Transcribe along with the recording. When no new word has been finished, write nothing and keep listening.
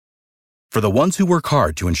For the ones who work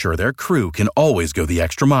hard to ensure their crew can always go the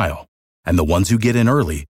extra mile, and the ones who get in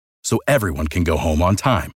early so everyone can go home on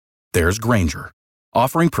time, there's Grainger,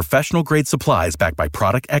 offering professional-grade supplies backed by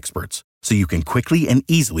product experts so you can quickly and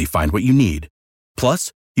easily find what you need.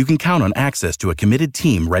 Plus, you can count on access to a committed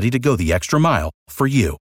team ready to go the extra mile for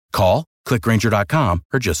you. Call, click Grainger.com,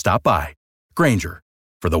 or just stop by. Grainger,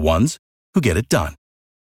 for the ones who get it done.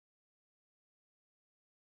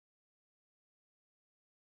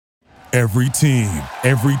 Every team,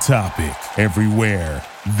 every topic, everywhere.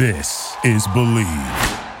 This is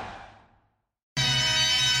Believe.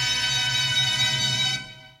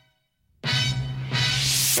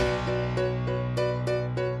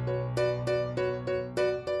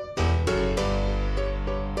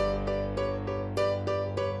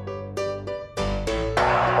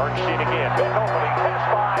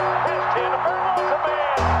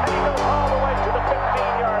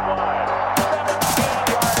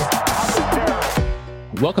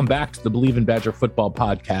 Welcome back to the Believe in Badger Football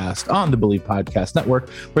podcast on the Believe Podcast Network,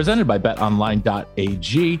 presented by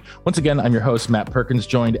betonline.ag. Once again, I'm your host, Matt Perkins,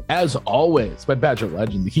 joined as always by Badger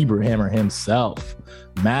legend, the Hebrew Hammer himself,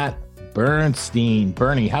 Matt Bernstein.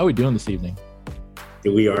 Bernie, how are we doing this evening?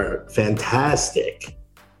 We are fantastic.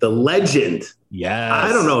 The legend. Yes. I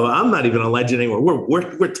don't know. I'm not even a legend anymore.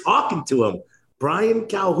 We're talking to him. Brian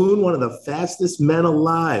Calhoun, one of the fastest men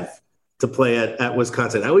alive to play at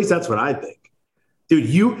Wisconsin. At least that's what I think.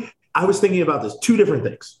 Dude, I was thinking about this. Two different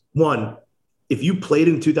things. One, if you played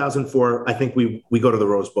in 2004, I think we go to the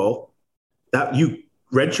Rose Bowl. That you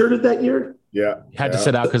redshirted that year? Yeah. Had to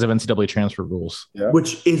sit out because of NCAA transfer rules. Yeah.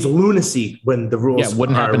 Which is lunacy when the rules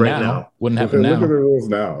wouldn't happen right now. Wouldn't happen Look now. at the rules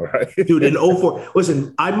now, right? Dude, in 04,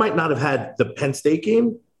 listen, I might not have had the Penn State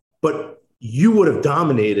game, but you would have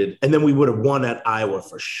dominated, and then we would have won at Iowa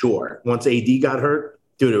for sure. Once AD got hurt,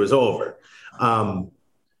 dude, it was over.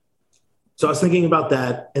 So I was thinking about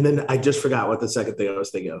that, and then I just forgot what the second thing I was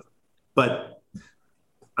thinking of. But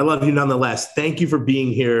I love you nonetheless. Thank you for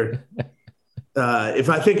being here. If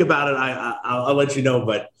I think about it, I'll let you know.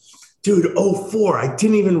 But, dude, 04, I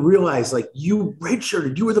didn't even realize, like, you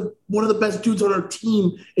redshirted. You were one of the best dudes on our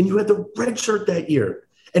team, and you had the red shirt that year.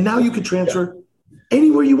 And now you can transfer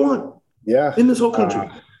anywhere you want in this whole country.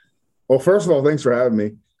 Well, first of all, thanks for having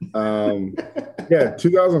me.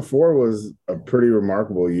 2004 was a pretty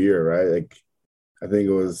remarkable year, right? Like, I think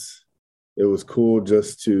it was cool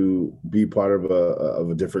just to be part of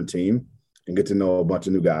a different team and get to know a bunch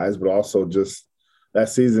of new guys, but also just that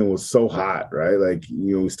season was so hot, right? Like,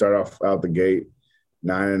 we start off out the gate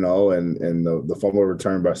 9-0 and the fumble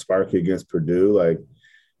return by Sparky against Purdue. Like,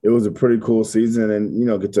 it was a pretty cool season,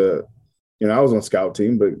 and I was on scout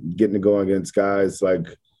team, but getting to go against guys like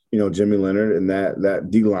Jimmy Leonard and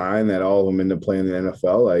that D line that all of them end up playing in the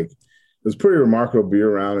NFL. Like, it was pretty remarkable to be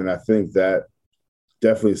around, and I think that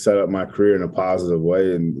definitely set up my career in a positive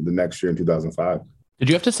way in the next year in 2005. Did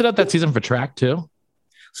you have to sit out that season for track too?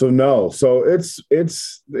 So no, so it's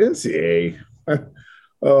the NCAA.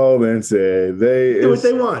 Oh, the NCAA, they do what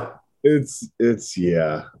they want. It's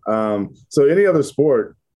yeah. So any other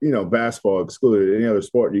sport, basketball excluded, any other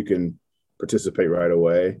sport you can participate right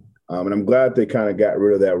away. And I'm glad they kind of got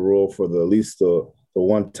rid of that rule for at least the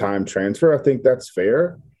one-time transfer. I think that's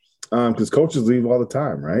fair because coaches leave all the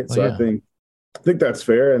time, right? Oh, yeah. I think that's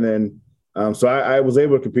fair. And then so I was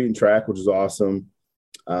able to compete in track, which is awesome.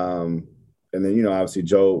 And then, obviously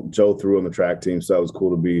Joe threw on the track team, so that was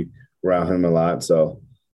cool to be around him a lot. So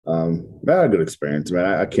I had a good experience, man.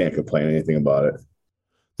 I can't complain anything about it.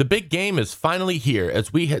 The big game is finally here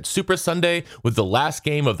as we hit Super Sunday with the last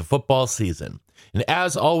game of the football season. And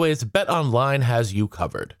as always, BetOnline has you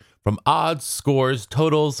covered. From odds, scores,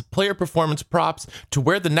 totals, player performance props, to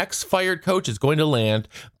where the next fired coach is going to land,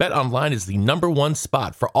 BetOnline is the #1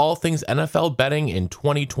 spot for all things NFL betting in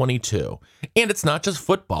 2022. And it's not just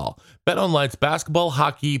football. BetOnline's basketball,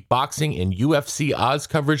 hockey, boxing, and UFC odds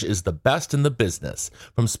coverage is the best in the business.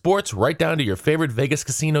 From sports right down to your favorite Vegas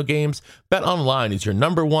casino games, BetOnline is your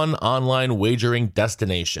 #1 online wagering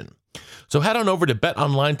destination. So head on over to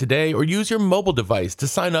BetOnline today or use your mobile device to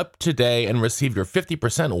sign up today and receive your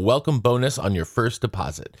 50% welcome bonus on your first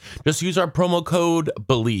deposit. Just use our promo code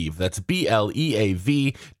BELIEVE, that's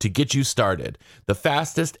BLEAV, to get you started. The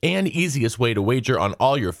fastest and easiest way to wager on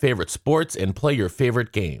all your favorite sports and play your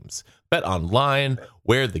favorite games. BetOnline,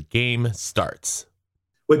 where the game starts.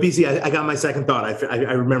 Wait, BC, I got my second thought. I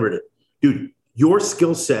remembered it. Dude, your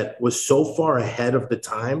skill set was so far ahead of the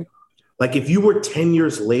time. Like, if you were 10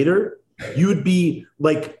 years later, you'd be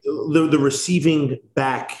like the receiving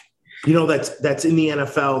back, that's in the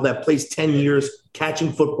NFL, that plays 10 years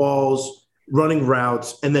catching footballs, running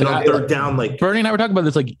routes, and then on third down, like Bernie and I were talking about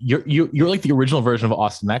this. Like you're like the original version of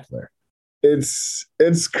Austin Eckler.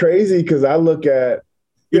 It's crazy because I look at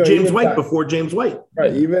James White before James White.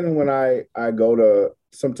 Right. Even when I go to,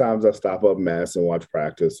 sometimes I stop up Mass and watch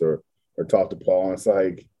practice or talk to Paul, and it's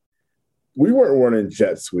like we weren't running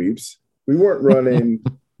jet sweeps. We weren't running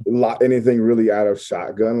anything really out of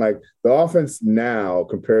shotgun. Like the offense now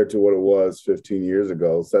compared to what it was 15 years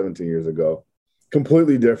ago, 17 years ago,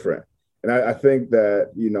 completely different. And I think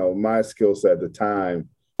that, my skill set at the time,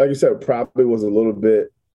 like you said, probably was a little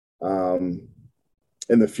bit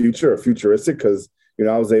in the future or futuristic because,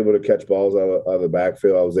 I was able to catch balls out of the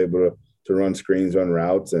backfield. I was able to run screens, run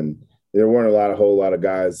routes, and there weren't a whole lot of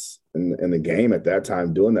guys in the game at that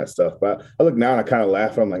time doing that stuff. But I look now and I kind of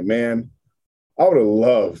laugh. I'm like, man, I would have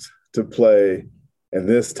loved to play in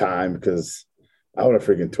this time because I would have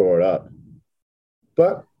freaking tore it up.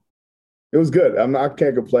 But it was good. I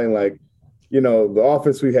can't complain. Like, the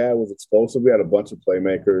offense we had was explosive. We had a bunch of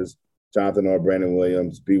playmakers, Jonathan Orr, Brandon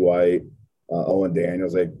Williams, B. White, Owen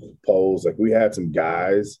Daniels, like Poles. Like we had some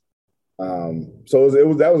guys. So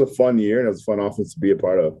that was a fun year, and it was a fun offense to be a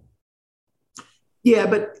part of. Yeah,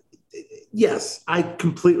 but yes, I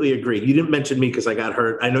completely agree. You didn't mention me because I got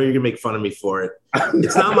hurt. I know you're going to make fun of me for it.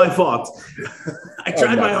 It's not my fault. I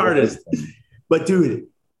tried my hardest. But, dude,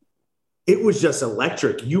 it was just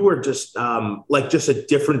electric. You were just just a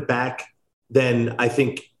different back than I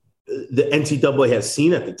think the NCAA has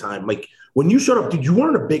seen at the time. Like, when you showed up, dude, you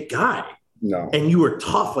weren't a big guy. No. And you were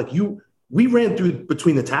tough. Like, we ran through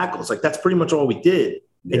between the tackles. Like, that's pretty much all we did.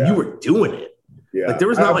 And you were doing it. Yeah. Like, there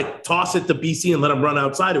was not like toss it to BC and let them run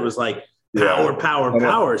outside. It was like power.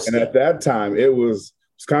 And at that time, it was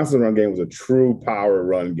Wisconsin's run game was a true power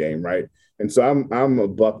run game, right? And so I'm a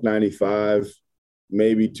 $195,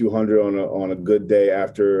 maybe 200 on a good day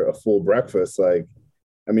after a full breakfast. Like,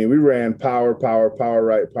 I mean, we ran power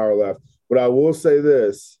right, power left. But I will say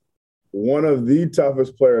this, one of the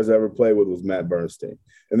toughest players I ever played with was Matt Bernstein.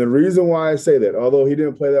 And the reason why I say that, although he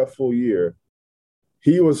didn't play that full year,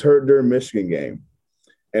 he was hurt during Michigan game.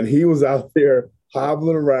 And he was out there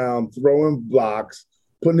hobbling around, throwing blocks,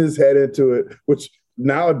 putting his head into it, which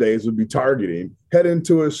nowadays would be targeting, head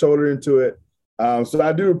into it, shoulder into it. So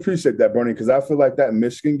I do appreciate that, Bernie, because I feel like that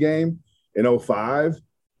Michigan game in 2005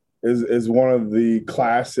 is one of the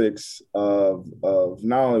classics of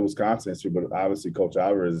not only Wisconsin history, but obviously Coach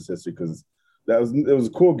Alvarez's history, because it was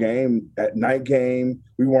a cool game, at night game.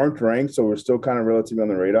 We weren't ranked, so we're still kind of relatively on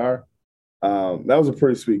the radar. That was a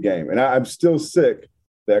pretty sweet game. And I'm still sick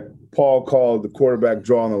that Paul called the quarterback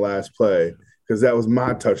draw on the last play, because that was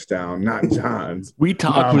my touchdown, not John's. We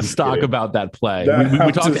talked with Stock about that play.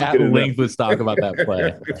 We talked at length with Stock about that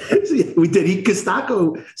play. We did. Because Stock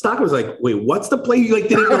was like, wait, what's the play? You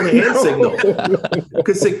didn't know the hand signal.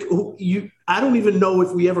 Because I don't even know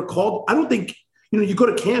if we ever called. I don't think, you go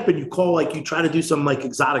to camp and you call, you try to do some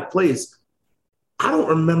exotic plays. I don't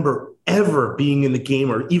remember ever being in the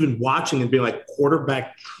game or even watching and being like,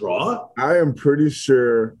 quarterback draw. I am pretty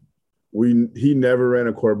sure he never ran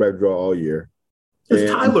a quarterback draw all year. It's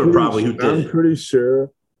Tyler probably who did. I'm pretty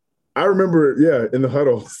sure. I remember, in the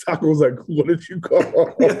huddle, Stock was like, what did you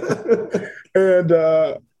call? And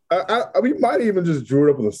we might even just drew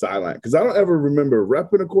it up on the sideline, because I don't ever remember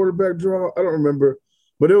repping a quarterback draw. I don't remember.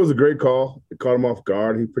 But it was a great call. It caught him off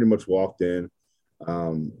guard. He pretty much walked in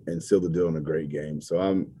and sealed the deal in a great game.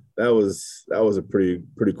 So that was a pretty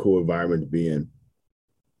cool environment to be in.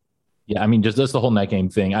 Yeah, I mean, just the whole net game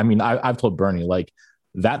thing. I mean, I've told Bernie,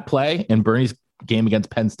 that play and Bernie's game against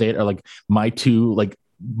Penn State are my two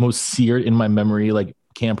most seared in my memory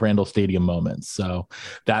Camp Randall Stadium moments. So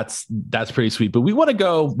that's pretty sweet. But we want to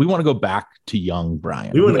go back to young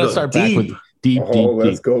Brian. We want to start deep. back with deep.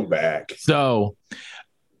 Let's go back. So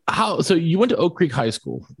you went to Oak Creek High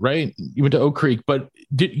School, right? You went to Oak Creek, but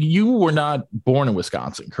you were not born in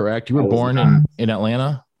Wisconsin, correct? You were born in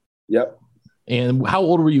Atlanta? Yep. And how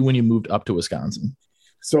old were you when you moved up to Wisconsin?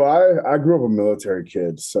 So I grew up a military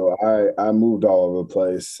kid, so I moved all over the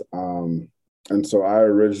place. And so I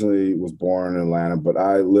originally was born in Atlanta, but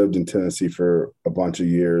I lived in Tennessee for a bunch of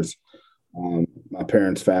years. My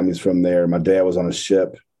parents' family's from there. My dad was on a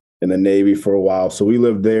ship in the Navy for a while, so we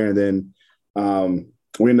lived there. And then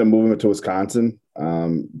we ended up moving to Wisconsin.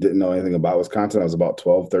 Didn't know anything about Wisconsin. I was about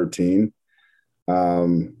 12, 13.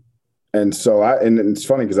 And so and it's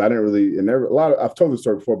funny because I didn't really, I've told this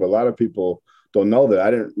story before, but a lot of people don't know that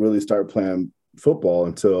I didn't really start playing football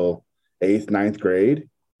until 8th, 9th grade.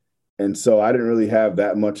 And so I didn't really have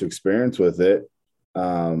that much experience with it.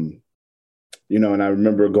 And I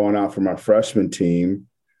remember going out for my freshman team.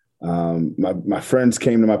 My friends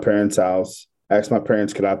came to my parents' house, asked my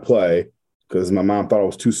parents, could I play? because my mom thought I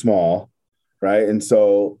was too small, right? And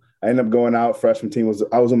so I ended up going out. Freshman team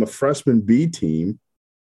I was on the freshman B team.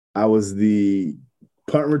 I was the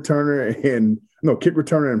kick returner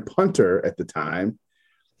and punter at the time,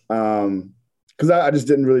 because I just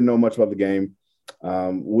didn't really know much about the game.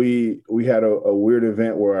 We had a weird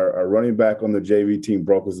event where our running back on the JV team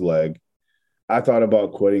broke his leg. I thought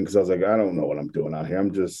about quitting because I was like, I don't know what I'm doing out here.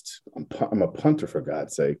 I'm a punter, for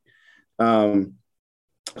God's sake.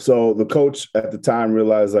 So the coach at the time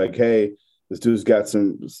realized, like, hey, this dude's got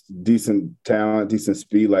some decent talent, decent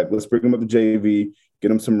speed. Like, let's bring him up to JV,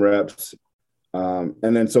 get him some reps. And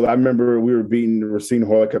then so I remember we were beating Racine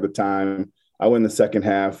Horlick at the time. I went in the second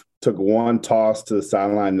half, took one toss to the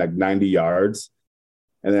sideline, like 90 yards.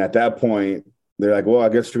 And then at that point, they're like, well, I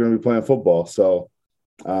guess you're going to be playing football. So,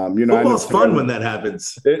 football's fun when that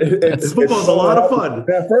happens. Football's it's a lot of fun.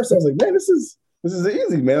 At first, I was like, man, this is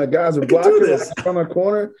easy, man. Like, guys are blocking from the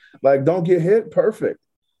corner. Like, don't get hit. Perfect.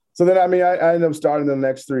 So then, I ended up starting the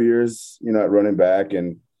next 3 years, at running back,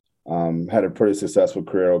 and had a pretty successful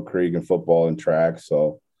career at Oak Creek in football and track.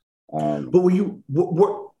 So, but were you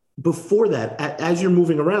before that, as you're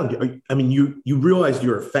moving around? You realized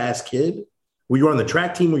you're a fast kid. Were you on the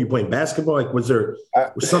track team? Were you playing basketball? Like, was there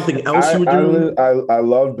something else you were doing? I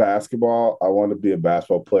loved basketball. I wanted to be a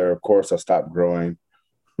basketball player. Of course, I stopped growing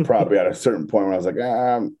probably at a certain point where I was like,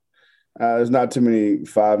 there's not too many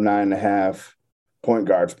 5'9" and a half point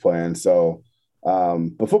guards playing. So,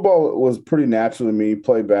 but football was pretty natural to me.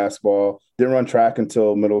 Played basketball, didn't run track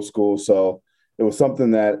until middle school. So it was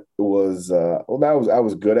something that was, I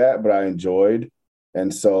was good at, but I enjoyed.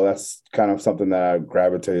 And so that's kind of something that I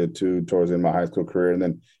gravitated to towards in my high school career. And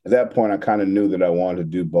then at that point, I kind of knew that I wanted to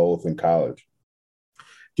do both in college.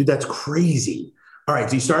 Dude, that's crazy. All right,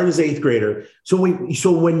 so you started as an 8th grader. So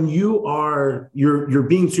when you're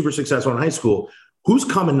being super successful in high school, who's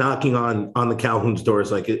coming knocking on the Calhoun's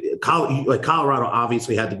doors? Like Colorado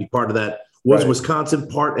obviously had to be part of that. Was Wisconsin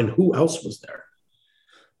part, and who else was there?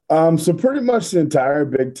 So pretty much the entire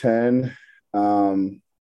Big Ten.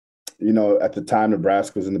 At the time,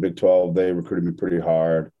 Nebraska was in the Big 12. They recruited me pretty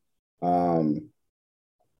hard. The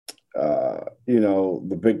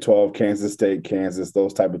Big 12, Kansas State, Kansas,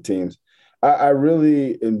 those type of teams. I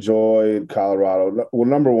really enjoyed Colorado. Well,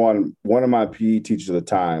 number one of my PE teachers at the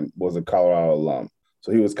time was a Colorado alum.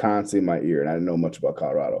 So he was constantly in my ear, and I didn't know much about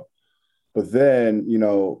Colorado. But then,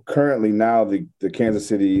 currently now the Kansas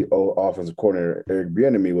City offensive coordinator, Eric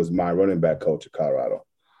Bieniemy, was my running back coach at Colorado.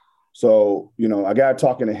 So, I got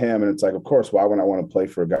talking to him, and it's like, of course, why would I want to play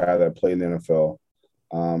for a guy that played in the NFL?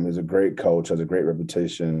 He's a great coach, has a great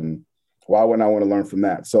reputation. Why wouldn't I want to learn from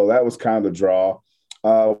that? So that was kind of the draw.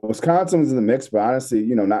 Wisconsin was in the mix, but honestly,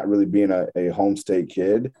 not really being a home state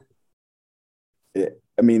kid. The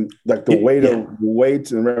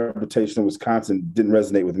weight and reputation of Wisconsin didn't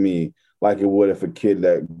resonate with me like it would if a kid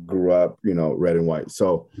that grew up, red and white.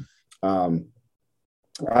 So I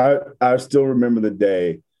still remember the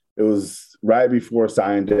day. It was right before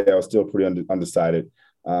signing day. I was still pretty undecided.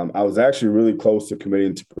 I was actually really close to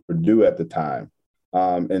committing to Purdue at the time.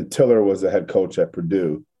 And Tiller was the head coach at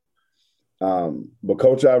Purdue. But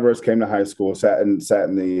Coach Alvarez came to high school, sat in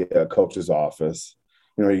the coach's office.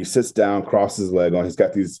 He sits down, crosses his leg on. He's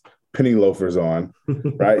got these penny loafers on,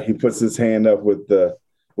 right? He puts his hand up with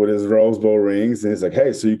his Rose Bowl rings, and he's like,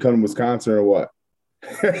 "Hey, so you come to Wisconsin or what?"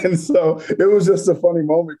 And so it was just a funny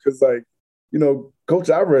moment because, Coach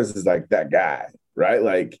Alvarez is like that guy, right?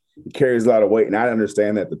 Like, he carries a lot of weight, and I didn't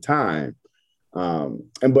understand that at the time.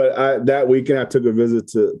 But that weekend I took a visit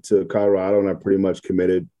to Colorado, and I pretty much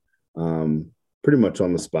committed, pretty much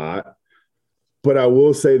on the spot. But I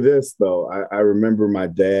will say this though, I remember my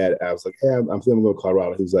dad. I was like, "Hey, I'm going to go to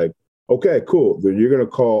Colorado." He's like, "Okay, cool. Then you're going to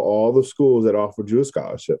call all the schools that offered you a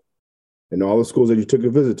scholarship, and all the schools that you took a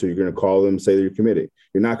visit to. You're going to call them, say that you're committed.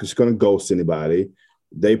 You're not just going to ghost anybody.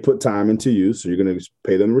 They put time into you, so you're going to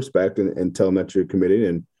pay them respect and tell them that you're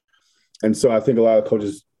committed." And so I think a lot of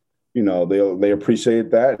coaches, they appreciate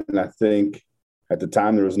that. And I think at the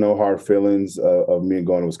time there was no hard feelings of me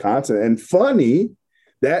going to Wisconsin. And funny,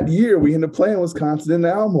 that year we ended up playing Wisconsin in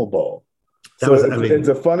the Alamo Bowl. It's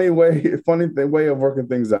a funny way of working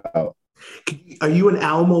things out. Are you an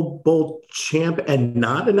Alamo Bowl champ and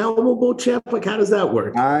not an Alamo Bowl champ? Like, how does that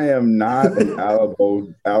work? I am not an Alamo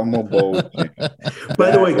Bowl champ.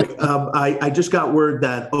 By the way, I just got word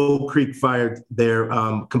that Oak Creek fired their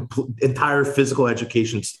entire physical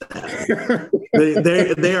education staff.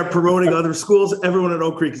 They are promoting other schools. Everyone at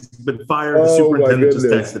Oak Creek has been fired. The superintendent just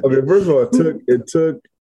texted me. Okay, first of all, it took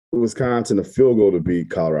Wisconsin a field goal to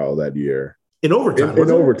beat Colorado that year. In overtime.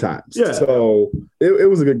 In overtime. Yeah. So it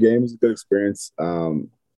was a good game. It was a good experience.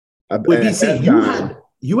 Wait, BC,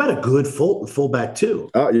 you had a good fullback too.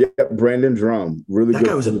 Oh yeah, Brandon Drum, really that good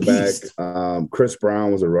guy was fullback. A beast. Chris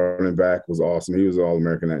Brown was a running back, was awesome. He was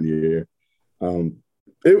All-American that year.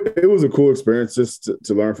 It was a cool experience just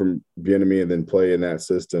to learn from Bieniemy and then play in that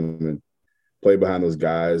system and play behind those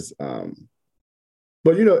guys.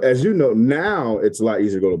 But as you know, now it's a lot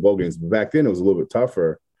easier to go to bowl games. But back then it was a little bit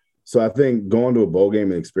tougher. So I think going to a bowl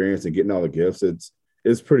game and experience and getting all the gifts, it's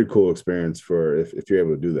a pretty cool experience for if you're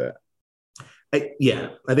able to do that. I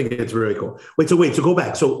think it's really cool. Wait, so go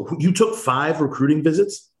back. So you took 5 recruiting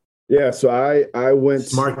visits? Yeah, so I went.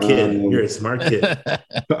 Smart kid. You're a smart kid.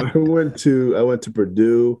 I went to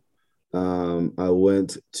Purdue. I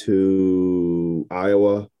went to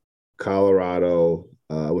Iowa, Colorado.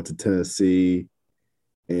 I went to Tennessee,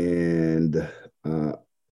 and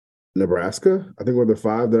Nebraska. I think were the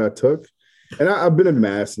 5 that I took. And I've been in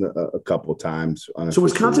Mass a couple of times. So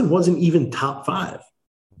Wisconsin wasn't even top 5.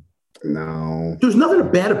 No, there's nothing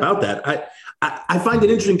bad about that. I find it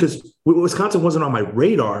interesting because Wisconsin wasn't on my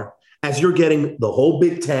radar as you're getting the whole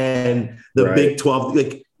Big Ten, the Big 12.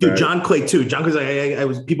 Like, dude, John Clay too. John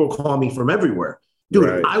Clay's people were calling me from everywhere.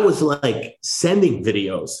 Dude, I was like sending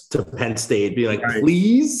videos to Penn State, being like,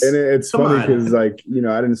 please. And it's funny because, I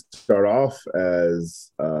didn't start off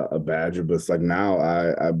as a Badger, but it's like now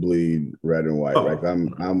I bleed red and white. Like I'm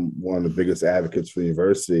one of the biggest advocates for the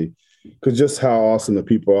university because just how awesome the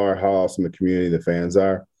people are, how awesome the community, the fans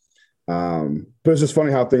are. But it's just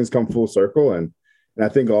funny how things come full circle, and I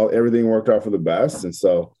think everything worked out for the best. And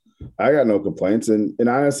so I got no complaints. And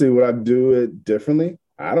honestly, would I do it differently?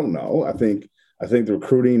 I don't know. I think the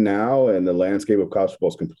recruiting now and the landscape of college football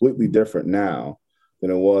is completely different now than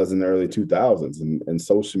it was in the early 2000s, and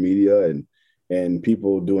social media and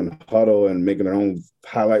people doing huddle and making their own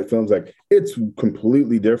highlight films. Like, it's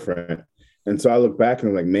completely different. And so I look back and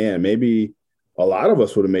I'm like, man, maybe a lot of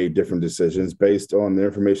us would have made different decisions based on the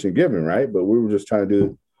information given, right? But we were just trying to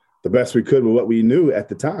do the best we could with what we knew at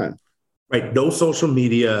the time. Right. No social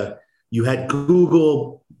media. You had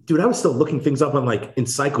Google. Dude, I was still looking things up on like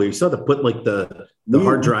Encyclopedia. You still had to put like the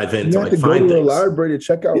hard drive in to like find things. You had to go to the library to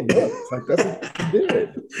check out books. Like, that's what you did.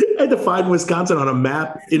 I had to find Wisconsin on a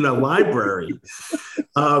map in a library.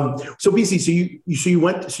 So BC, so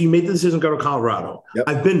you made the decision to go to Colorado. Yep.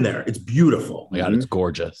 I've been there. It's beautiful. Oh my God, it's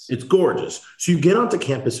gorgeous. It's gorgeous. So you get onto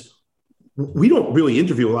campus. We don't really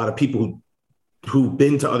interview a lot of people who've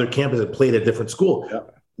been to other campuses and played at a different school.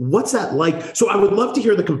 Yep. What's that like? So I would love to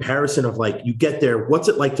hear the comparison of like, you get there, what's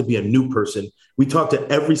it like to be a new person? We talk to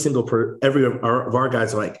every of our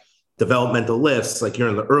guys, like developmental lifts, like you're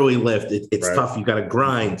in the early lift. It's tough. You got to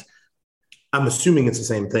grind. I'm assuming it's the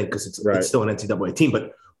same thing because it's still an NCAA team,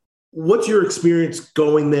 but what's your experience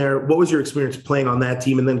going there? What was your experience playing on that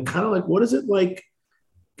team? And then kind of like, what is it like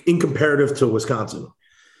in comparative to Wisconsin?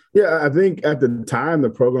 Yeah, I think at the time, the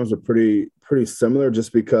programs were pretty similar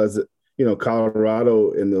just because,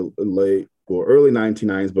 Colorado in the early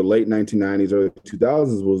 1990s, but late 1990s, early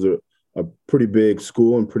 2000s was a pretty big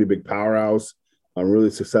school and pretty big powerhouse on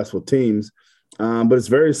really successful teams. But it's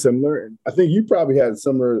very similar. I think you probably had a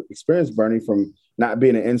similar experience, Bernie, from not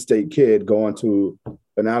being an in-state kid going to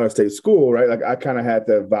an out-of-state school, right? Like I kind of had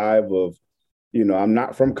that vibe of, I'm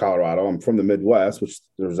not from Colorado. I'm from the Midwest, which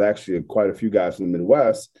there's actually quite a few guys from the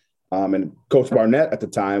Midwest. And Coach Barnett at the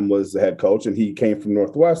time was the head coach, and he came from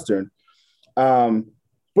Northwestern.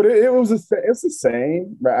 But it's the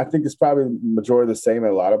same, right? I think it's probably the majority of the same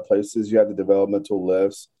at a lot of places. You had the developmental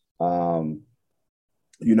lifts.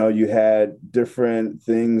 You had different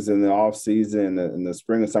things in the off season, in the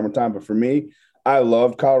spring and summertime. But for me, I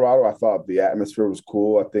loved Colorado. I thought the atmosphere was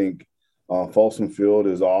cool. I think Folsom Field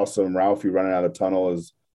is awesome. Ralphie running out of the tunnel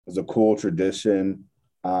is a cool tradition.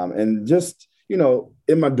 And just,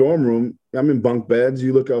 in my dorm room, I'm in bunk beds.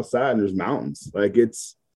 You look outside and there's mountains. Like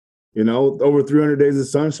it's, over 300 days of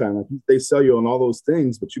sunshine. Like they sell you on all those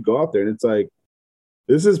things, but you go out there and it's like,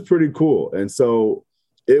 this is pretty cool. And so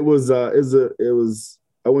it was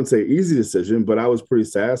I wouldn't say easy decision, but I was pretty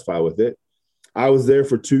satisfied with it. I was there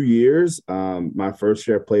for 2 years. My first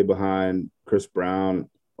year I played behind Chris Brown,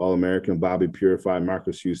 All-American, Bobby Purify,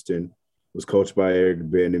 Marcus Houston, was coached by Eric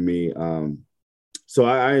Bieniemy. So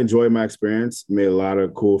I enjoyed my experience, made a lot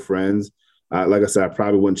of cool friends. Like I said, I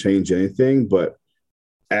probably wouldn't change anything, but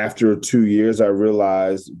after 2 years, I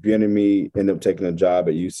realized Bieniemy ended up taking a job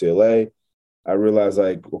at UCLA. I realized,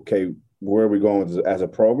 like, okay, where are we going as a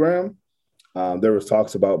program? There was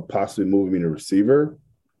talks about possibly moving me to receiver.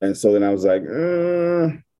 And so then I was like,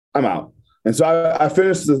 I'm out. And so I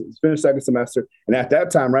finished second semester. And at that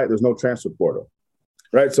time, right, there's no transfer portal,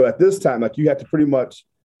 right? So at this time, like, you had to pretty much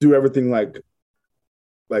do everything like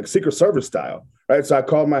Secret Service style, right? So I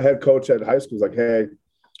called my head coach at high school. Like, hey,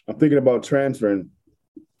 I'm thinking about transferring.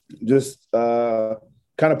 Just kind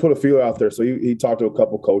of put a feeler out there. So he talked to a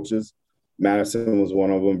couple coaches. Madison was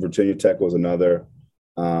one of them. Virginia Tech was another.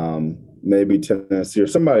 Maybe Tennessee or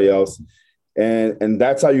somebody else. And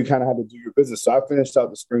that's how you kind of have to do your business. So I finished out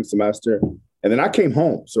the spring semester, and then I came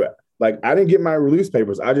home. So like I didn't get my release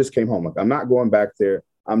papers. I just came home. Like I'm not going back there.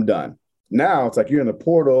 I'm done. Now it's like you're in the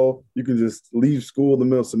portal. You can just leave school in the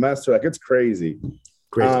middle of the semester. Like it's crazy.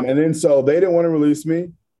 And then so they didn't want to release me,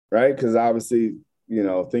 right? Because obviously,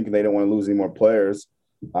 thinking they didn't want to lose any more players.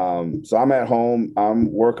 So I'm at home.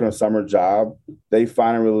 I'm working a summer job. They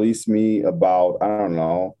finally released me about, I don't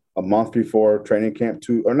know, a month before training camp,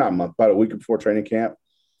 about a week before training camp.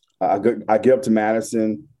 I get up to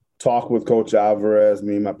Madison, talk with Coach Alvarez.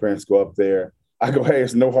 Me and my parents go up there. I go, hey,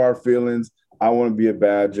 it's no hard feelings. I want to be a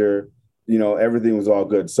Badger. Everything was all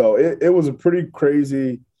good. So it was a pretty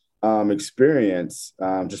crazy experience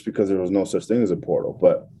just because there was no such thing as a portal.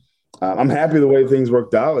 But I'm happy the way things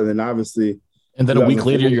worked out. And then obviously – and then a week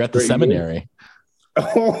later, you're at the seminary.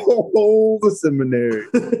 Oh, the seminary.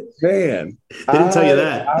 Man. I didn't tell you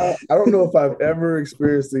that. I don't know if I've ever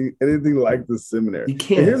experienced anything like the seminary. You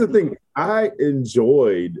can't. And here's the thing. I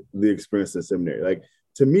enjoyed the experience of the seminary. Like,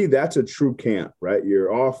 to me, that's a true camp, right?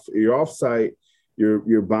 You're off site.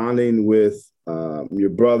 You're bonding with your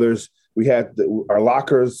brothers. We had our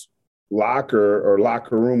locker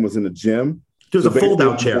room was in the gym. There's a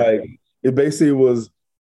fold-out chair. It basically was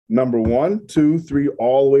number 1, 2, 3,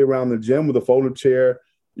 all the way around the gym with a folded chair.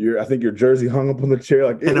 I think your jersey hung up on the chair.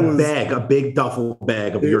 A big duffel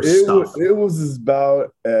bag of your stuff. It was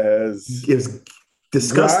about as it was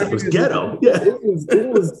disgusting. It was ghetto. Yeah,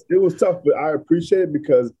 it was tough, but I appreciate it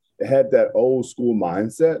because it had that old school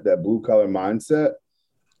mindset, that blue collar mindset.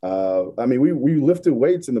 We lifted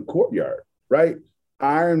weights in the courtyard, right?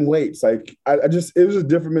 Iron weights. Like it was a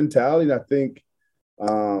different mentality, and I think.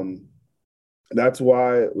 That's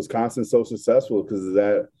why Wisconsin's so successful, because of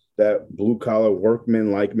that blue collar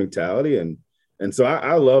workman like mentality, and so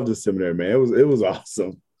I love the seminary, man. It was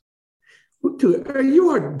awesome. Dude, you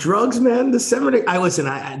are drugs, man. The seminary.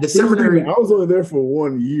 The seminary. I was only there for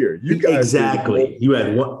 1 year. You guys exactly. You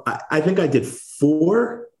had one. I think I did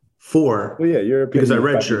 4. Well, yeah, you're because I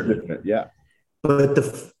redshirted. Yeah,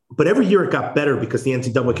 but every year it got better because the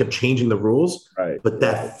NCAA kept changing the rules. Right. But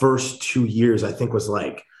that first 2 years, I think, was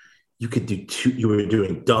like. You could do 2. You were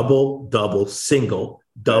doing double, single,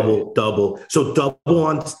 double. So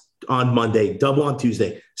double on Monday, double on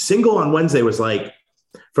Tuesday. Single on Wednesday was like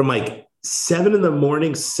from like 7 in the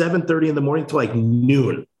morning, 7:30 in the morning to like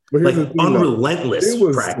noon. Like unrelentless it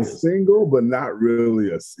was practice. A single, but not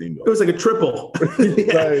really a single. It was like a triple.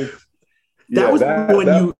 Yeah. That was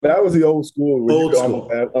the old school. Old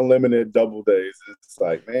school. Unlimited double days. It's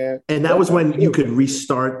like, man. And that was when you could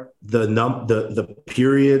restart the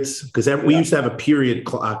periods, because we used to have a period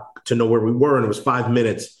clock to know where we were, and it was 5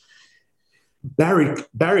 minutes. Barry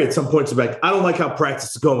at some points was like, I don't like how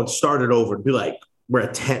practice is going. Start it over and be like, we're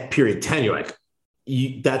at period 10. You're like,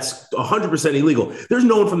 that's 100% illegal. There's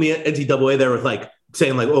no one from the NCAA there with like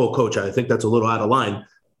saying like, oh, coach, I think that's a little out of line.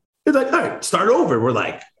 It's like, all right, start over. We're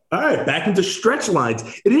like, all right, back into stretch lines.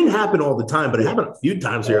 It didn't happen all the time, but it happened a few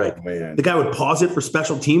times. You're like, man. The guy would pause it for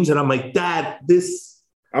special teams, and I'm like, Dad, there's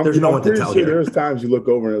no one to tell you. There's times you look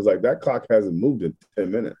over and it's like, that clock hasn't moved in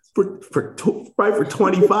 10 minutes. For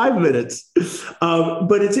 25 minutes.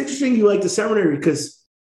 But it's interesting you like the seminary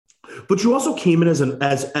but you also came in as an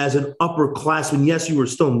upperclassman. Yes, you were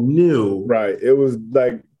still new. Right. It was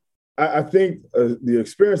like, I think the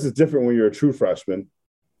experience is different when you're a true freshman.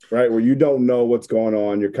 Right, where you don't know what's going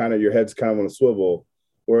on, your head's kind of on a swivel.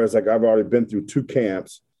 Whereas, like, I've already been through 2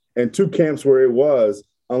 camps, and 2 camps where it was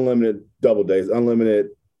unlimited double days, unlimited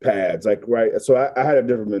pads, like, right. So I had a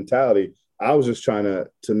different mentality. I was just trying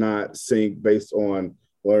to not sink based on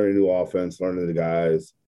learning new offense, learning the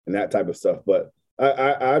guys, and that type of stuff. But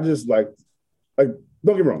I just like don't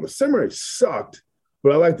get me wrong, the seminary sucked,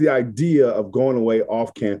 but I like the idea of going away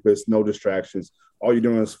off campus, no distractions. All you're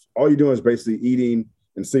doing is basically eating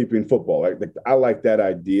and sleeping football. Like I like that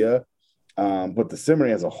idea, but the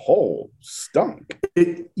seminary as a whole stunk.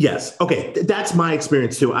 Yes. Okay. That's my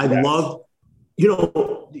experience too. I love,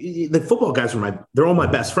 the football guys they're all my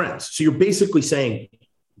best friends. So you're basically saying,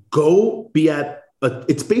 go be at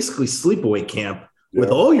it's basically sleepaway camp with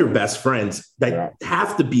all your best friends that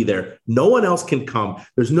have to be there. No one else can come.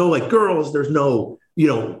 There's no like girls. There's no,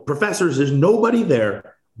 professors. There's nobody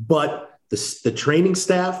there but the training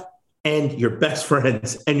staff and your best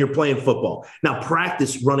friends, and you're playing football. Now,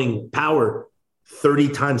 practice running power 30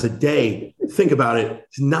 times a day, think about it,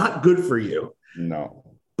 it's not good for you.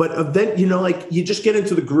 No. But then, like you just get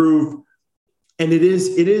into the groove, and it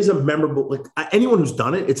is a memorable, like anyone who's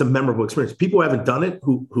done it, it's a memorable experience. People who haven't done it,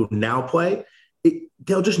 who now play,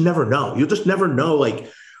 they'll just never know. You'll just never know.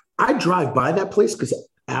 Like I drive by that place because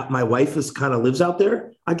my wife kind of lives out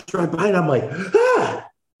there. I drive by and I'm like,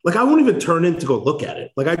 like I won't even turn in to go look at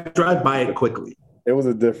it. Like I drive by it quickly. It was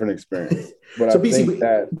a different experience. But So I think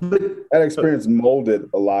that experience molded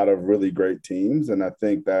a lot of really great teams. And I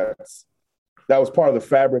think that was part of the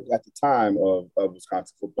fabric at the time of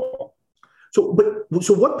Wisconsin football. So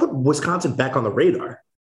what put Wisconsin back on the radar?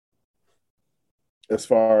 As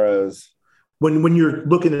far as when you're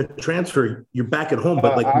looking at transfer, you're back at home.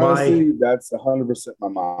 But like honestly, that's 100% my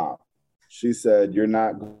mom. She said, "You're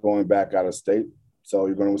not going back out of state, so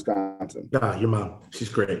you're going to Wisconsin." Your mom, she's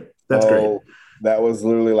great. That's great. That was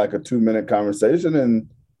literally like a 2-minute conversation, and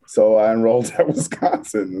so I enrolled at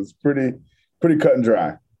Wisconsin. It's pretty cut and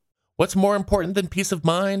dry. What's more important than peace of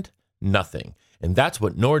mind? Nothing. And that's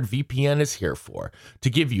what NordVPN is here for, to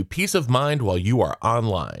give you peace of mind while you are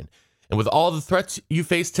online. And with all the threats you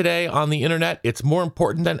face today on the internet, it's more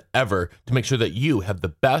important than ever to make sure that you have the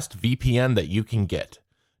best VPN that you can get.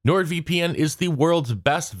 NordVPN is the world's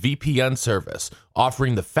best VPN service,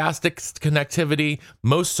 offering the fastest connectivity,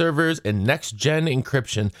 most servers, and next-gen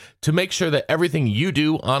encryption to make sure that everything you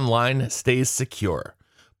do online stays secure.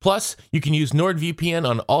 Plus, you can use NordVPN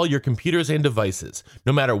on all your computers and devices,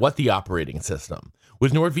 no matter what the operating system.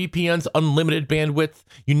 With NordVPN's unlimited bandwidth,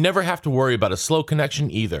 you never have to worry about a slow connection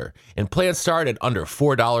either, and plans start at under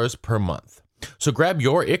 $4 per month. So grab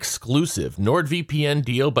your exclusive NordVPN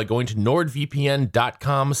deal by going to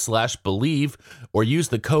nordvpn.com/believe or use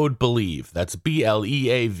the code BELIEVE, that's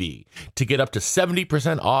BLEAV, to get up to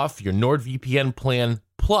 70% off your NordVPN plan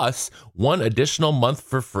plus 1 additional month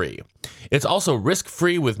for free. It's also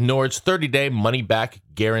risk-free with Nord's 30-day money-back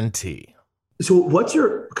guarantee. So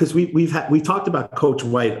because we've talked about Coach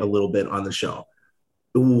White a little bit on the show,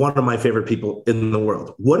 one of my favorite people in the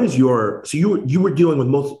world. What is so you were dealing with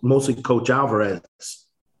mostly Coach Alvarez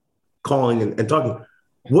calling and talking.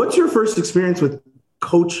 What's your first experience with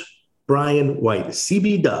Coach Brian White,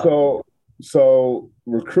 CB Dub? So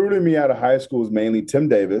recruiting me out of high school was mainly Tim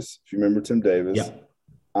Davis, if you remember Tim Davis. Yeah.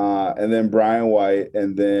 And then Brian White,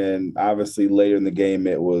 and then obviously later in the game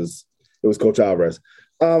it was Coach Alvarez.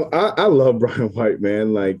 I love Brian White,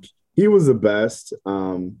 man. Like he was the best.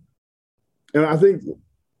 And I think,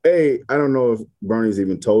 I don't know if Bernie's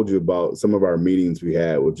even told you about some of our meetings we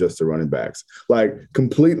had with just the running backs, like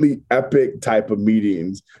completely epic type of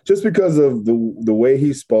meetings, just because of the way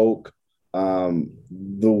he spoke, the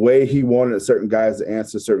way he wanted certain guys to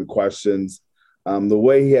answer certain questions. The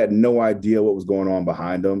way he had no idea what was going on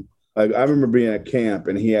behind him. Like I remember being at camp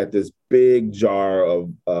and he had this big jar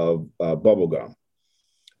of bubble gum,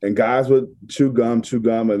 and guys would chew gum,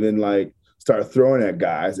 and then like start throwing at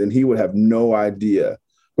guys, and he would have no idea.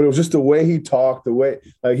 But it was just the way he talked, the way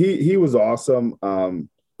like he was awesome.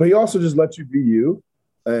 But he also just let you be you.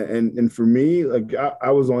 And for me, like I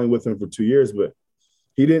was only with him for 2 years, but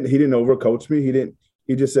he didn't overcoach me.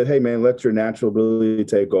 He just said, "Hey man, let your natural ability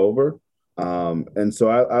take over." And so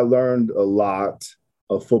I learned a lot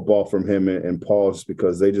of football from him and Paul, just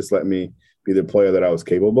because they just let me be the player that I was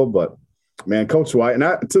capable. But man, Coach White,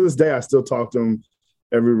 and to this day I still talk to him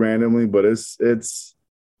every randomly. But he's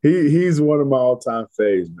one of my all-time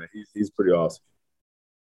faves, man. He's pretty awesome.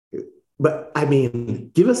 But I mean,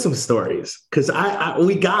 give us some stories, because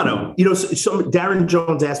we got him. Darren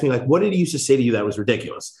Jones asked me like, "What did he used to say to you that was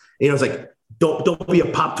ridiculous?" And it's like, "Don't be a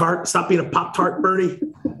Pop-Tart. Stop being a Pop-Tart, Bernie."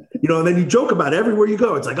 And then you joke about it everywhere you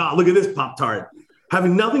go. It's like, "Oh, look at this Pop-Tart,"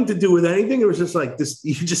 having nothing to do with anything. It was just like this.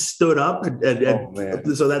 You just stood up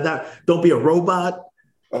and so that don't be a robot.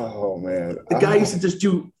 Oh man, the guy used to just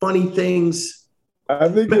do funny things. I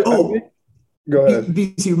think. Go ahead.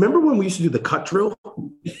 BC, remember when we used to do the cut drill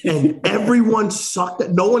and everyone sucked?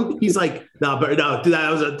 No one. He's like, no, dude,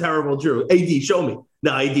 that was a terrible drill. AD, show me.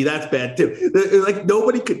 No, AD, that's bad too. Like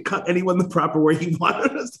nobody could cut anyone the proper way he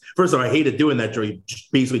wanted us. First of all, I hated doing that drill.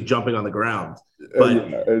 Basically jumping on the ground. But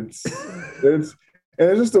it's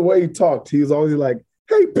just the way he talked. He was always like,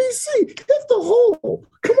 "Hey, BC, hit the hole.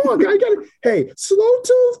 Come on, guy, you got it. Hey, slow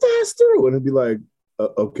to, fast through." And it'd be like,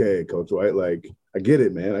 "Okay, Coach White, like I get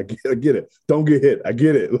it, man. I get it. Don't get hit. I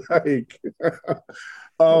get it." Like,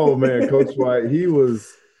 oh man, Coach White, he was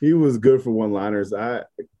good for one-liners. I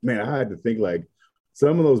had to think like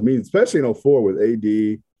some of those meetings, especially in 2004 with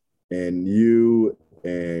AD and you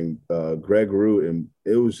and Greg Root, and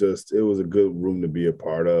it was a good room to be a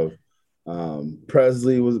part of.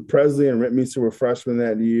 Presley and Rent Meester were freshmen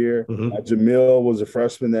that year. Mm-hmm. Jamil was a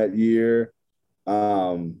freshman that year.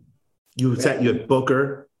 You had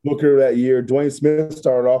Booker. Booker that year. Dwayne Smith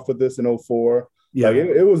started off with this in 2004. Yeah. Like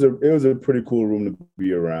it was a pretty cool room to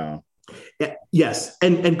be around. Yes.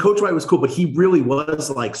 And Coach White was cool, but he really was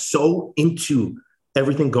like so into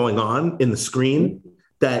everything going on in the screen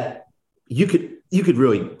that you could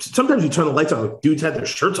really, sometimes you turn the lights on, like, dudes had their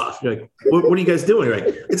shirts off. You're like, what are you guys doing? You're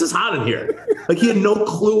like, it's just hot in here. Like he had no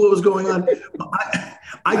clue what was going on.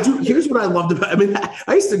 I do. Here's what I loved about. I mean,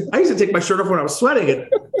 I used to take my shirt off when I was sweating, and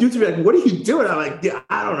dudes would be like, "What are you doing?" I'm like, yeah,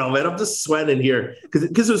 "I don't know, man. I'm just sweating here because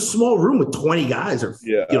it's a small room with 20 guys or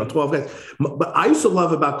 12 guys." But I used to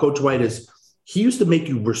love about Coach White is he used to make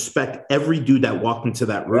you respect every dude that walked into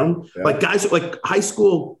that room. Yeah. Like guys, like high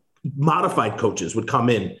school modified coaches would come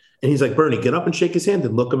in, and he's like, "Bernie, get up and shake his hand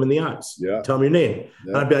and look him in the eyes. Yeah. Tell him your name." Yeah.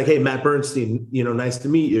 And I'd be like, "Hey, Matt Bernstein, nice to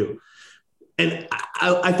meet you." And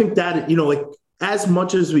I think that like. As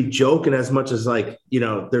much as we joke and as much as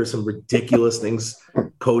there's some ridiculous things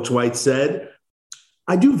Coach White said,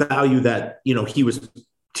 I do value that, he was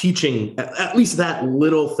teaching at least that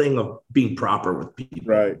little thing of being proper with people.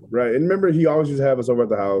 Right. And remember, he always used to have us over at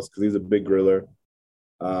the house because he's a big griller.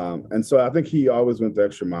 And so I think he always went the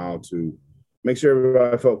extra mile to make sure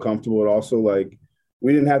everybody felt comfortable. And also,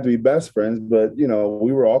 we didn't have to be best friends, but,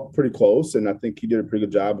 we were all pretty close. And I think he did a pretty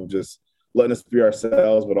good job of just letting us be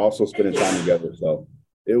ourselves, but also spending time together. So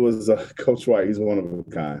it was Coach White. He's one of a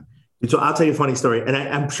kind. So I'll tell you a funny story, and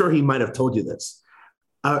I'm sure he might have told you this.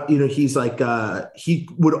 He's like, he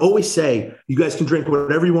would always say, "You guys can drink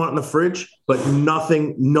whatever you want in the fridge, but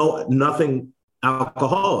nothing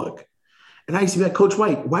alcoholic." And I used to be like, "Coach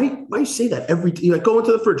White, why you say that every time? Like, go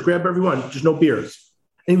into the fridge, grab everyone, just no beers."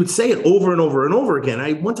 And he would say it over and over and over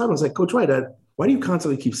again. One time I was like, "Coach White, why do you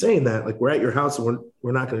constantly keep saying that? Like, we're at your house and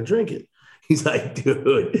we're not going to drink it." He's like,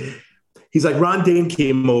 "Dude," he's like, "Ron Dane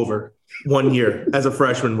came over one year as a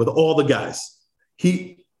freshman with all the guys.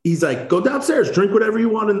 He's like, go downstairs, drink whatever you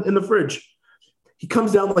want in the fridge." He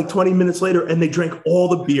comes down like 20 minutes later and they drank all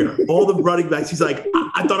the beer, all the running backs. He's like,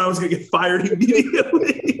 I thought I was going to get fired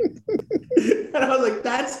immediately. And I was like,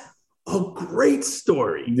 that's a great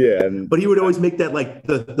story. Yeah. But he would always make that like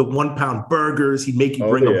the 1 pound burgers. He'd make you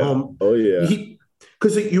bring them home. Oh, yeah.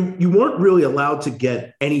 Because you weren't really allowed to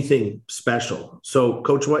get anything special. So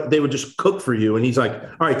Coach White, they would just cook for you. And he's like,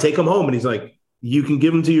 "All right, take them home." And he's like, "You can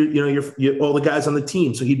give them to your all the guys on the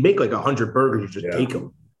team." So he'd make like 100 burgers. You just take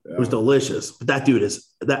them. Yeah. It was delicious. But that dude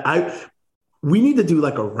we need to do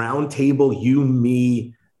like a round table, you,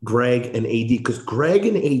 me, Greg, and AD, because Greg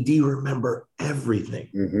and AD remember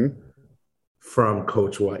everything from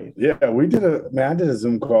Coach White. Yeah, I did a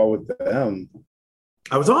Zoom call with them.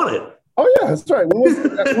 I was on it. Oh, yeah, that's right. When was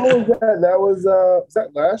that? That was that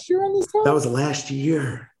last year on this time? That was last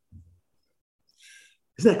year.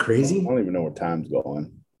 Isn't that crazy? I don't even know where time's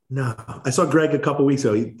going. No. I saw Greg a couple weeks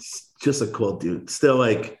ago. He's just a cool dude. Still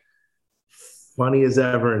like funny as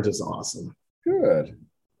ever and just awesome. Good.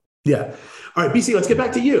 Yeah. All right, BC, let's get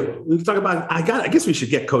back to you. We can talk about I guess we should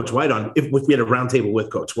get Coach White on if we had a roundtable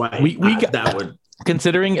with Coach White. We got that would,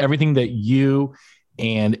 considering everything that you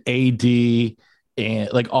and AD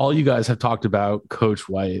and like all you guys have talked about Coach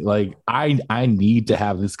White, like I need to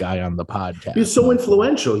have this guy on the podcast. He's so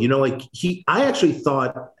influential, I actually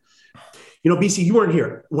thought, BC, you weren't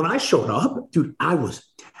here. When I showed up, dude, I was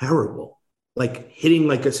terrible. Like hitting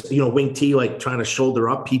like a, wing tee, like trying to shoulder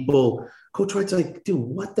up people. Coach White's like, "Dude,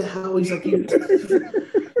 what the hell?" He's like, he's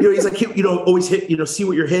like, always hit, see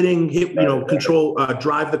what you're hitting, hit, control,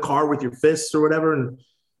 drive the car with your fists or whatever. And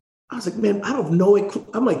I was like, man, I don't know.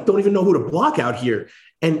 I'm like, don't even know who to block out here.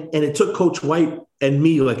 And it took Coach White and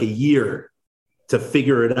me like a year to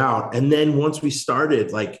figure it out. And then once we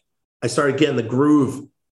started, like I started getting the groove,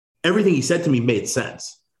 everything he said to me made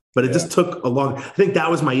sense. But it just took I think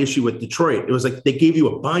that was my issue with Detroit. It was like they gave you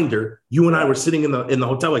a binder. You and I were sitting in the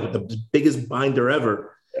hotel, like the biggest binder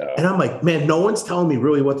ever. Yeah. And I'm like, man, no one's telling me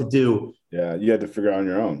really what to do. Yeah, you had to figure out on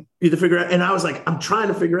your own. You had to figure out. And I was like, I'm trying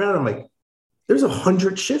to figure out. I'm like, there's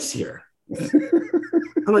 100 shifts here.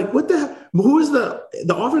 I'm like, what the hell? Who is the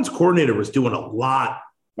offense coordinator was doing a lot.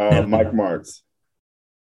 Mike Martz.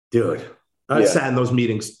 Dude. I sat in those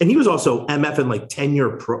meetings, and he was also MF and like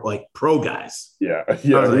 10-year pro guys. Yeah. I was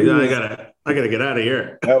like, I gotta get out of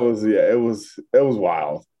here. That was it was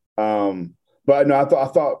wild. But no,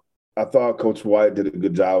 I thought Coach White did a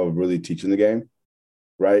good job of really teaching the game,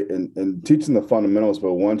 right, and teaching the fundamentals.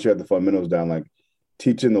 But once you have the fundamentals down, like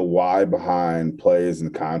teaching the why behind plays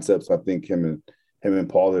and concepts, I think him and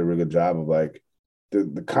Paul did a really good job of like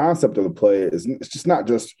the concept of the play it's just not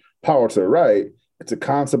just power to the right. It's a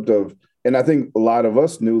concept of. And I think a lot of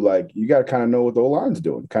us knew, like, you got to kind of know what the O-line's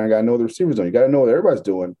doing. Kind of got to know what the receiver's doing. You got to know what everybody's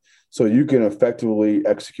doing so you can effectively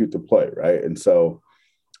execute the play, right? And so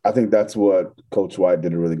I think that's what Coach White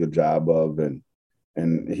did a really good job of, and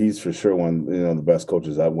he's for sure one the best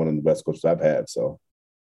coaches one of the best coaches I've had. So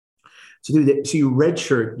you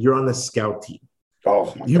redshirt, you're on the scout team.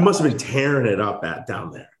 Oh, you must have been tearing it up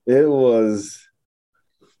down there. It was,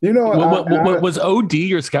 was OD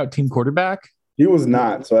your scout team quarterback? He was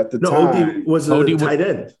not. So at the time, OD was a tight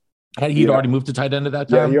end. He'd already moved to tight end at that